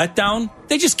to have a letdown.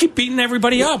 They just keep beating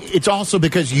everybody up. It's also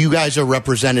because you guys are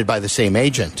represented by the same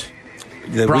agent.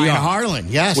 Brian Harlan,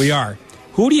 yes. We are.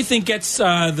 Who do you think gets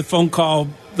the phone call,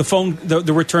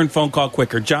 the return phone call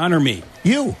quicker, John or me?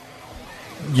 You.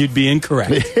 You'd be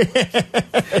incorrect.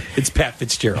 It's Pat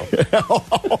Fitzgerald.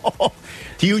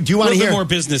 Do you want to hear more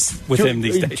business with him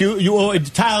these days?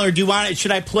 Tyler, do you want?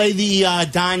 Should I play the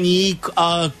Don Yee,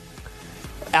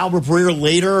 Albert Breer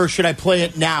later, or should I play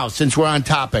it now since we're on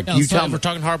topic? Yeah, we're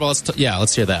talking Harbaugh.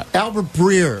 Let's hear that. Albert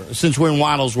Breer, since we're in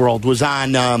Waddle's world, was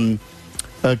on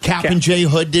Captain J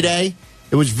Hood today.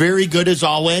 It was very good as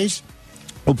always.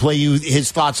 We'll play you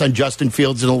his thoughts on Justin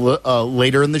Fields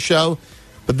later in the show.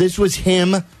 But this was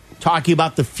him talking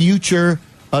about the future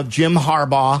of Jim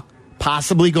Harbaugh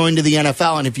possibly going to the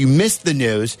NFL. And if you missed the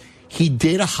news, he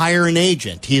did hire an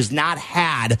agent. He has not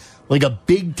had like a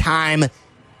big-time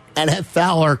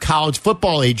NFL or college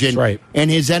football agent. Right. And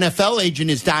his NFL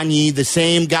agent is Don Yee, the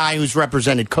same guy who's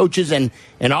represented coaches and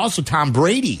also Tom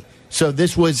Brady. So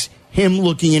this was him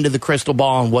looking into the crystal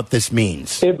ball and what this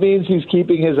means. It means he's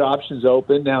keeping his options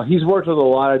open. Now, he's worked with a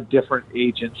lot of different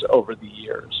agents over the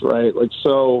years, right? Like,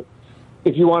 so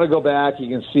if you want to go back, you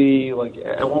can see, like,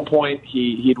 at one point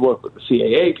he'd worked with the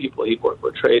CAA people. He'd worked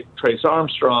with Trace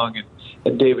Armstrong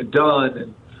and David Dunn.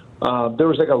 And there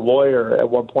was, like, a lawyer at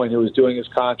one point who was doing his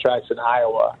contracts in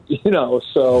Iowa,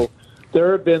 So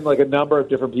there have been, like, a number of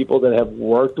different people that have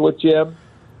worked with Jim.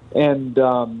 And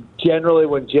generally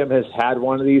when Jim has had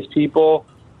one of these people,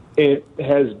 it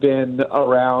has been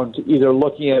around either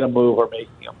looking at a move or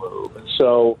making a move. And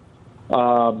so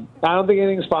I don't think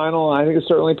anything's final. I think it's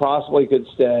certainly possible he could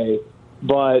stay.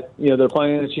 But, they're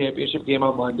playing the championship game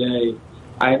on Monday.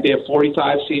 They have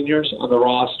 45 seniors on the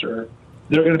roster.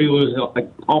 They're going to be losing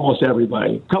almost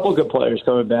everybody. A couple of good players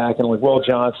coming back, and like Will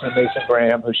Johnson, Mason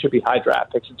Graham, who should be high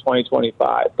draft picks in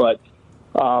 2025. But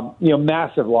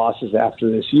massive losses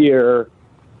after this year.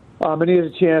 And he has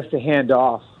a chance to hand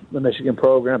off the Michigan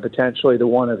program potentially to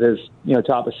one of his,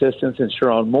 top assistants in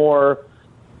Sharon Moore.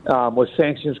 With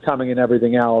sanctions coming and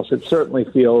everything else, it certainly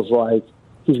feels like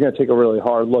he's going to take a really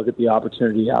hard look at the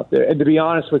opportunity out there. And to be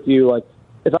honest with you, like,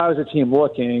 if I was a team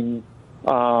looking,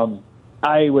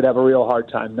 I would have a real hard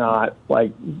time not,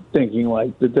 like, thinking,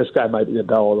 like, that this guy might be the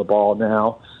belle of the ball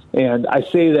now. And I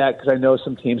say that because I know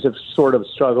some teams have sort of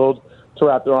struggled to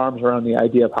wrap their arms around the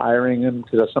idea of hiring him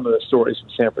because of some of the stories from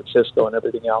San Francisco and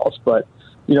everything else. But,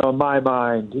 in my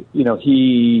mind, you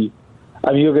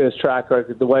look at his track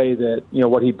record, the way that,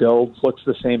 what he builds looks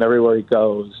the same everywhere he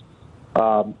goes.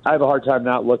 I have a hard time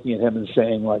not looking at him and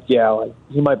saying,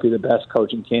 he might be the best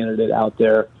coaching candidate out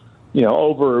there,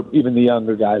 over even the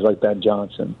younger guys like Ben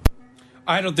Johnson.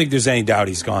 I don't think there's any doubt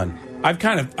he's gone. I've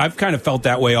kind of felt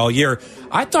that way all year.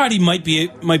 I thought he might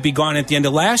be gone at the end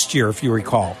of last year, if you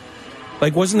recall.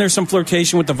 Like, wasn't there some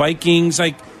flirtation with the Vikings?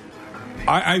 Like,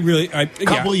 a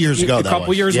couple years ago. A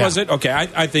couple years, was it? Okay,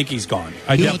 I think he's gone.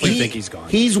 I definitely think he's gone.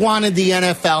 He's wanted the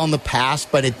NFL in the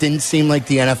past, but it didn't seem like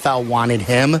the NFL wanted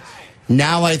him.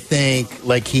 Now I think,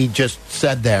 like he just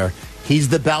said there, he's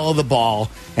the belle of the ball,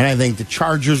 and I think the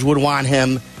Chargers would want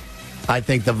him. I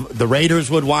think the Raiders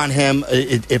would want him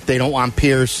if they don't want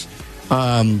Pierce.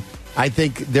 I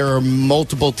think there are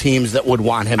multiple teams that would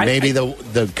want him. Maybe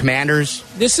the Commanders.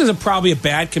 This is probably a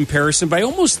bad comparison, but I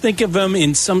almost think of him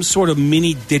in some sort of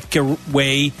mini Ditka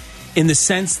way. in the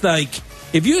sense like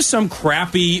if you have some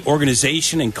crappy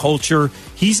organization and culture,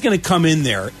 he's going to come in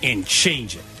there and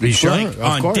change it.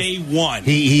 On day one.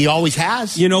 He always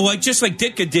has. Just like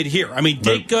Ditka did here. I mean,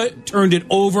 Ditka turned it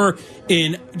over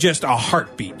in just a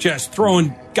heartbeat, just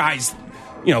throwing guys,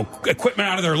 equipment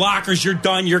out of their lockers. You're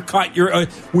done. You're cut.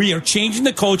 We are changing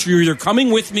the culture. You're either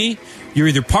coming with me. You're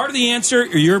either part of the answer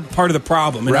or you're part of the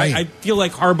problem. And I feel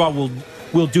like Harbaugh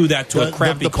will do that to a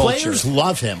crappy culture. The players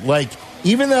love him. Like,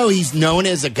 even though he's known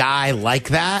as a guy like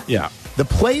that, the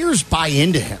players buy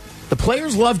into him. The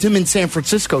players loved him in San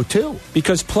Francisco, too.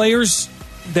 Because players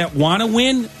that want to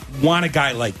win want a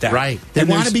guy like that. Right. They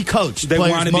want to be coached. They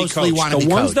want to be coached. The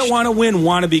ones that want to win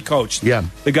want to be coached. Yeah.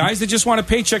 The guys that just want a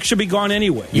paycheck should be gone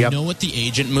anyway. You know what the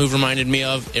agent move reminded me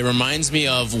of? It reminds me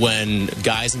of when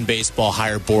guys in baseball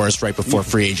hire Boris right before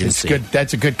free agency. It's good.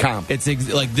 That's a good comp. It's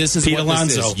like this is Pete what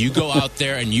Alonso. this is. You go out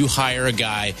there and you hire a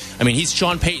guy. I mean, he's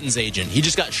Sean Payton's agent. He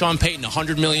just got Sean Payton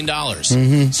 $100 million.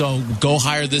 Mm-hmm. So go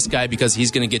hire this guy because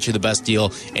he's going to get you the best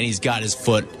deal, and he's got his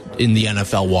foot in the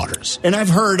NFL waters. And I've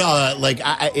heard,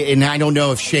 and I don't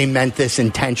know if Shea meant this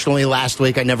intentionally last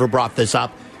week. I never brought this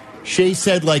up. Shea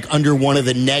said, under one of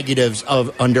the negatives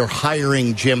of under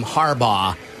hiring Jim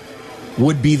Harbaugh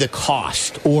would be the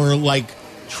cost, or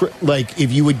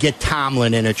if you would get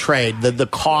Tomlin in a trade, the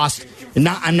cost.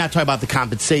 I'm not talking about the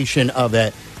compensation of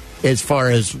it as far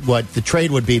as what the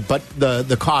trade would be, but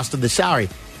the cost of the salary.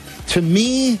 To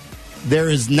me, there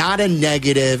is not a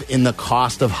negative in the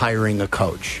cost of hiring a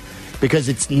coach because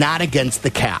it's not against the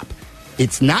cap.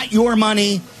 It's not your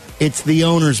money. It's the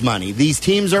owner's money. These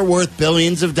teams are worth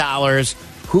billions of dollars.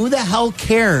 Who the hell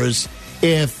cares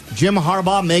if Jim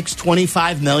Harbaugh makes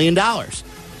 $25 million?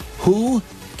 Who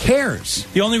cares?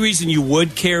 The only reason you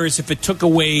would care is if it took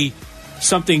away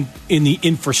something in the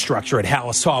infrastructure at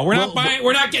Hallis Hall. We're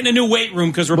not getting a new weight room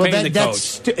because we're paying the coach.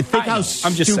 Think how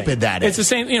stupid that is. It's the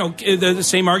same, the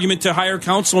same argument to hire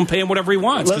counsel and pay him whatever he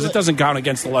wants because it doesn't count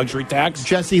against the luxury tax.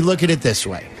 Jesse, look at it this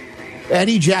way.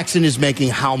 Eddie Jackson is making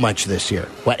how much this year?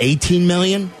 What, $18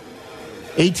 million?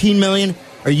 $18 million?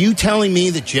 Are you telling me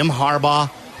that Jim Harbaugh,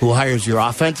 who hires your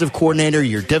offensive coordinator,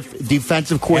 your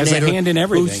defensive coordinator, has a hand in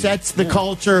everything, who sets the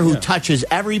culture, who touches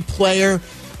every player,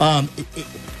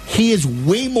 he is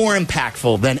way more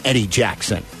impactful than Eddie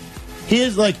Jackson. He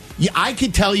is I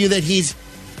could tell you that he's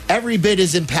every bit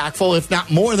as impactful, if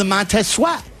not more, than Montez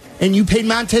Sweat. And you paid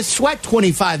Montez Sweat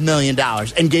 $25 million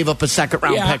and gave up a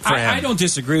second-round pick for him. I don't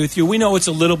disagree with you. We know it's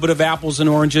a little bit of apples and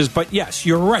oranges, but yes,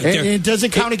 you're right. And it doesn't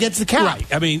count against the cap.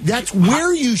 Right. I mean, that's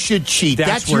where you should cheat.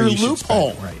 That's your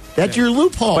loophole. Right. That's your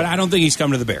loophole. But I don't think he's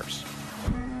coming to the Bears.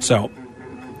 So,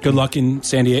 good luck in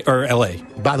San Diego or L.A.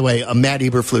 By the way, Matt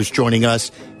Eberflus joining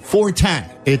us 4:10.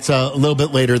 It's a little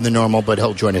bit later than normal, but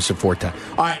he'll join us at 4:10.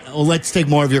 All right, well, let's take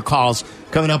more of your calls.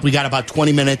 Coming up, we got about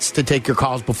 20 minutes to take your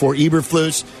calls before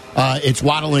Eberflus. It's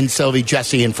Waddle and Sylvie,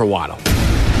 Jesse in for Waddle.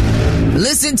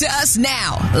 Listen to us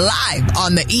now, live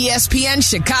on the ESPN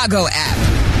Chicago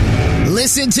app.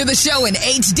 Listen to the show in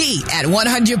HD at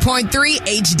 100.3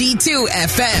 HD2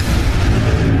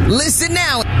 FM. Listen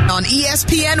now on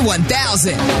ESPN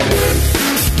 1000.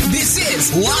 This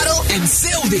is Waddle and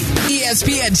Sylvie,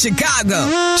 ESPN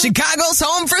Chicago, Chicago's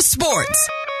home for sports.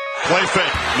 Play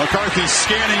fake. McCarthy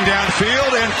scanning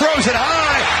downfield and throws it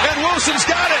high, and Wilson's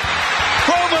got it.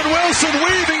 Roman Wilson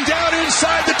weaving down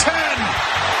inside the 10.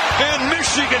 And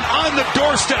Michigan on the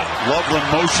doorstep. Loveland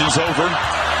motions over.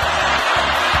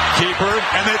 Keeper,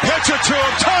 and they pitch it to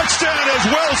him. Touchdown as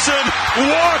Wilson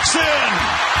walks in.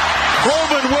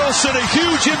 Roman Wilson, a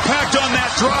huge impact on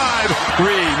that drive.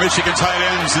 3 Michigan tight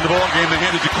ends in the ballgame. They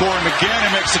hand it to Corey McGinn,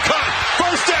 and makes the cut.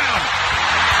 First down.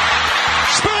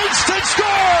 Spins and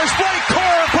scores. Blake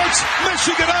Corr puts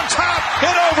Michigan on top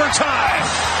in overtime.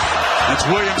 That's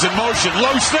Williams in motion.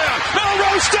 Low snap.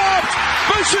 Milroe stopped.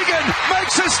 Michigan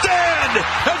makes a stand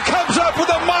and comes up with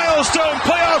a milestone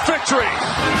playoff victory.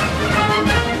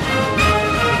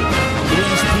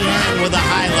 ESPN with the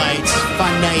highlights.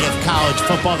 Fun night of college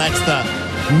football. That's the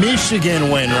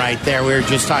Michigan win right there. We were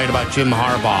just talking about Jim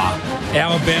Harbaugh.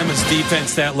 Alabama's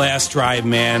defense that last drive,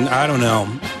 man. I don't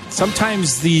know.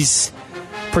 Sometimes these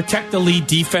protect the lead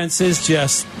defenses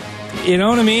just, you know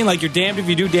what I mean? Like, you're damned if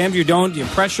you do, damned if you don't. Do you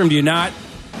pressure them? Do you not?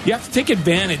 You have to take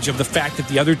advantage of the fact that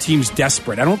the other team's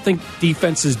desperate. I don't think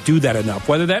defenses do that enough.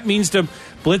 Whether that means to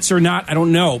blitz or not, I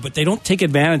don't know. But they don't take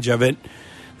advantage of it.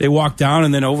 They walked down,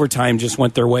 and then overtime just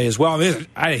went their way as well.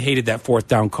 I hated that fourth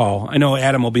down call. I know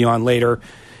Adam will be on later.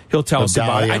 He'll tell us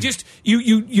about it. I just,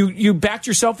 you backed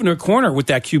yourself into a corner with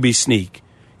that QB sneak.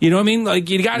 You know what I mean? Like,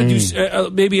 you got to do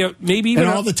maybe even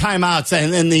all the timeouts.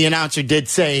 And then the announcer did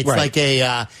say it's like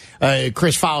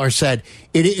Chris Fowler said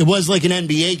it was like an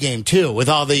NBA game too, with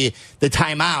all the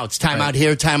timeouts, timeout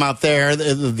here, timeout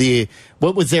there.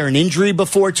 What was there, an injury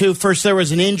before too? First there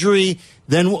was an injury,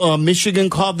 then Michigan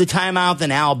called the timeout,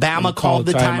 then Alabama called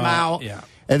the timeout,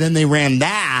 and then they ran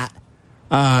that.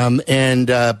 But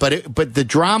the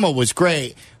drama was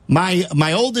great.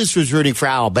 My oldest was rooting for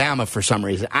Alabama for some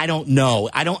reason. I don't know.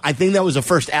 I think that was the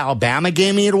first Alabama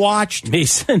game he had watched.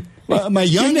 Mason. My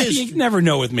youngest, you never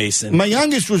know with Mason. My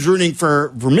youngest was rooting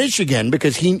for Michigan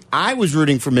because I was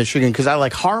rooting for Michigan because I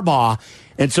like Harbaugh,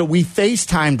 and so we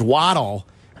FaceTimed Waddle.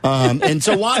 And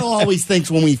so Waddle always thinks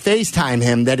when we FaceTime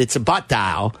him that it's a butt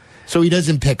dial, so he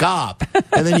doesn't pick up.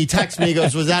 And then he texts me, he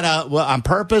goes, was that on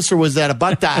purpose or was that a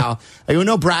butt dial? I go,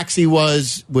 no, Braxy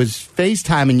was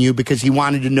FaceTiming you because he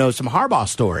wanted to know some Harbaugh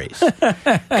stories.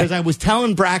 Because I was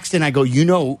telling Braxton, I go,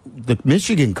 the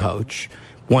Michigan coach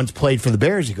once played for the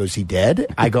Bears. He goes, he did?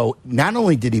 I go, not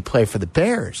only did he play for the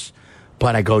Bears,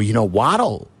 but I go,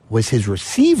 Waddle was his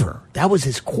receiver. That was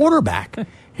his quarterback.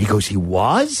 He goes, he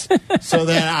was? So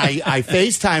then I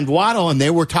FaceTimed Waddle, and they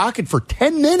were talking for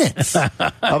 10 minutes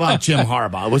about Jim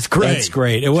Harbaugh. It was great. That's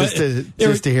great. It was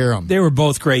just to hear them. They were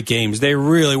both great games. They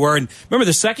really were. And remember,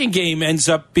 the second game ends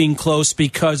up being close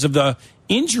because of the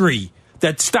injury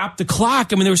that stopped the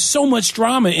clock. I mean, there was so much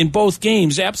drama in both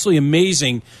games. Absolutely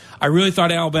amazing. I really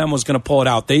thought Alabama was going to pull it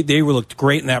out. They looked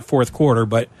great in that fourth quarter,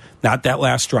 but not that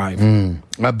last drive.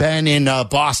 Ben in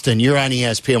Boston, you're on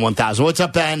ESPN 1000. What's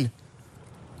up, Ben?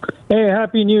 Hey,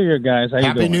 Happy New Year, guys. How you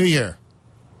doing? Happy New Year.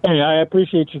 Hey, I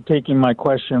appreciate you taking my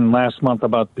question last month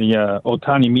about the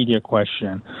Ohtani media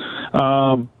question.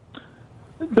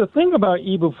 The thing about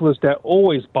Eberflus that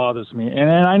always bothers me, and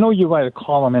I know you write a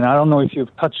column, and I don't know if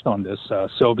you've touched on this,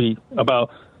 Silby, about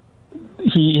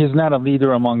he is not a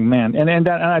leader among men, and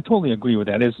I totally agree with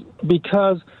that, is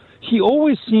because he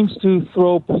always seems to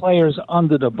throw players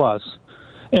under the bus.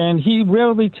 And he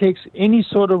rarely takes any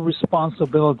sort of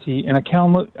responsibility and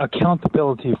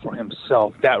accountability for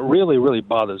himself. That really, really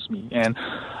bothers me. And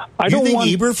I don't think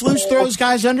Eberflus throws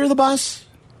guys under the bus?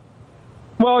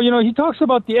 Well, he talks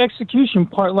about the execution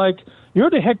part. Like, you're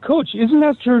the head coach. Isn't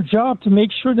that your job to make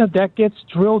sure that gets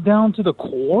drilled down to the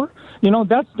core?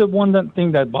 That's the one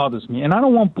thing that bothers me. And I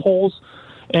don't want Poles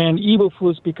and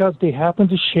Eberflus because they happen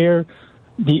to share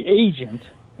the agent,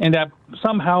 and that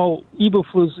somehow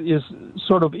Eberflus is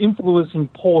sort of influencing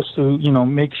Poles to,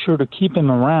 make sure to keep him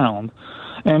around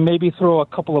and maybe throw a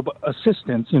couple of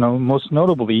assistants, most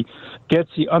notably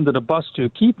Getsy under the bus to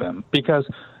keep him. Because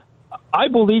I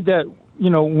believe that,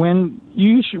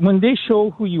 when they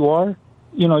show who you are,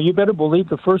 you better believe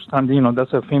the first time,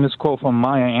 that's a famous quote from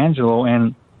Maya Angelou.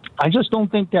 And I just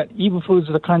don't think that Eberflus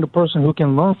is the kind of person who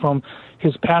can learn from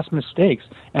his past mistakes.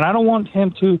 And I don't want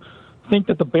him to think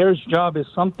that the Bears' job is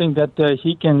something that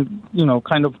he can,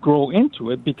 kind of grow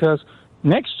into it, because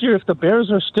next year, if the Bears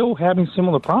are still having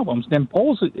similar problems, then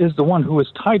Poles is the one who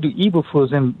is tied to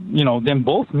Eberflus, and, then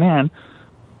both men,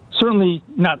 certainly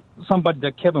not somebody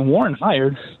that Kevin Warren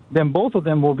hired, then both of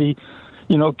them will be,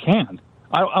 canned.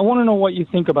 I want to know what you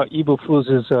think about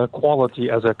Eberflus's quality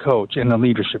as a coach and the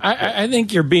leadership. I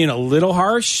think you're being a little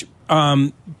harsh.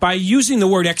 By using the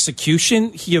word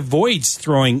execution, he avoids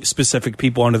throwing specific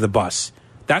people under the bus.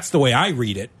 That's the way I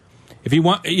read it. If you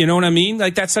want, you know what I mean?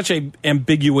 Like, that's such a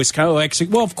ambiguous kind of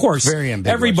well, of course, very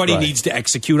ambiguous, everybody needs to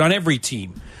execute on every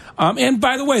team. And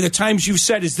by the way, the times you've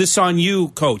said, "Is this on you,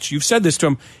 coach?" You've said this to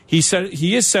him. He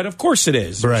has said, "Of course it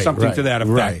is," or something to that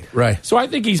effect. Right. So I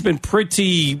think he's been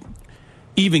pretty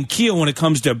even keel when it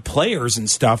comes to players and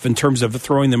stuff in terms of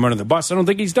throwing them under the bus. I don't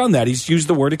think he's done that. He's used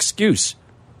the word excuse.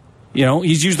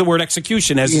 He's used the word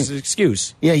execution as his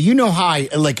excuse. Yeah, how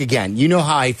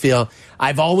I feel.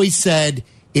 I've always said,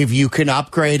 if you can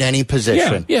upgrade any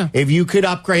position, if you could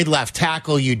upgrade left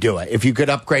tackle, you do it. If you could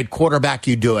upgrade quarterback,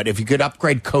 you do it. If you could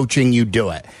upgrade coaching, you do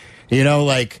it.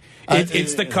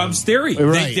 It's the Cubs theory.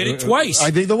 Right. They did it twice.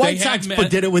 I think the White Sox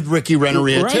did it with Ricky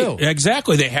Renneria, too.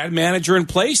 Exactly. They had manager in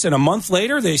place, and a month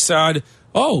later they said,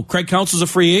 Craig Counsell's a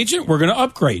free agent, we're going to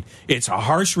upgrade. It's a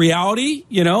harsh reality,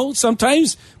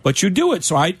 sometimes, but you do it.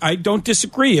 So I don't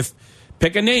disagree.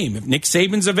 Pick a name. If Nick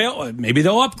Saban's available, maybe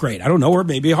they'll upgrade. I don't know, or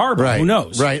maybe Harbaugh. Right. Who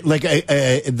knows? Right. Like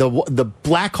the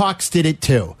Blackhawks did it,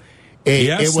 too.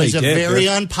 It was a very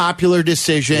unpopular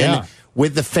decision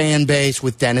with the fan base,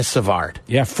 with Dennis Savard.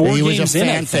 Yeah, 4 he games was a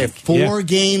fan in. favorite. 4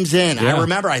 games in. Yeah. I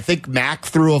remember, I think Mac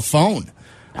threw a phone.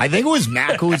 I think it was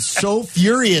Mac who was so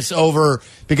furious over,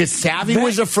 because Savvy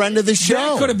was a friend of the show.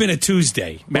 That could have been a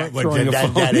Tuesday. Mac throwing a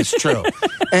phone. That is true.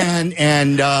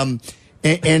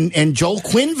 and Joel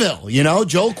Quenneville. You know,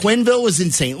 Joel Quenneville was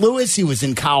in St. Louis. He was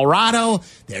in Colorado.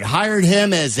 They'd hired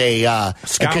him as a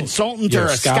consultant or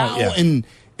a scout, and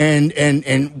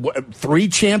 3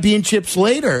 championships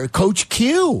later, Coach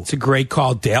Q. It's a great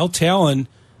call, Dale Talon.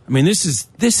 I mean, this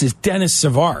is Dennis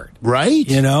Savard, right?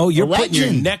 You know, you're putting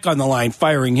your neck on the line,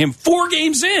 firing him 4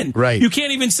 games in, right? You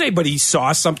can't even say, but he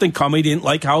saw something come. He didn't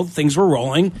like how things were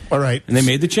rolling. All right, and they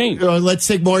made the change. Let's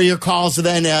take more of your calls.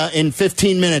 Then in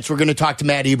 15 minutes, we're going to talk to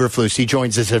Matt Eberflus. He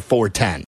joins us at 4:10.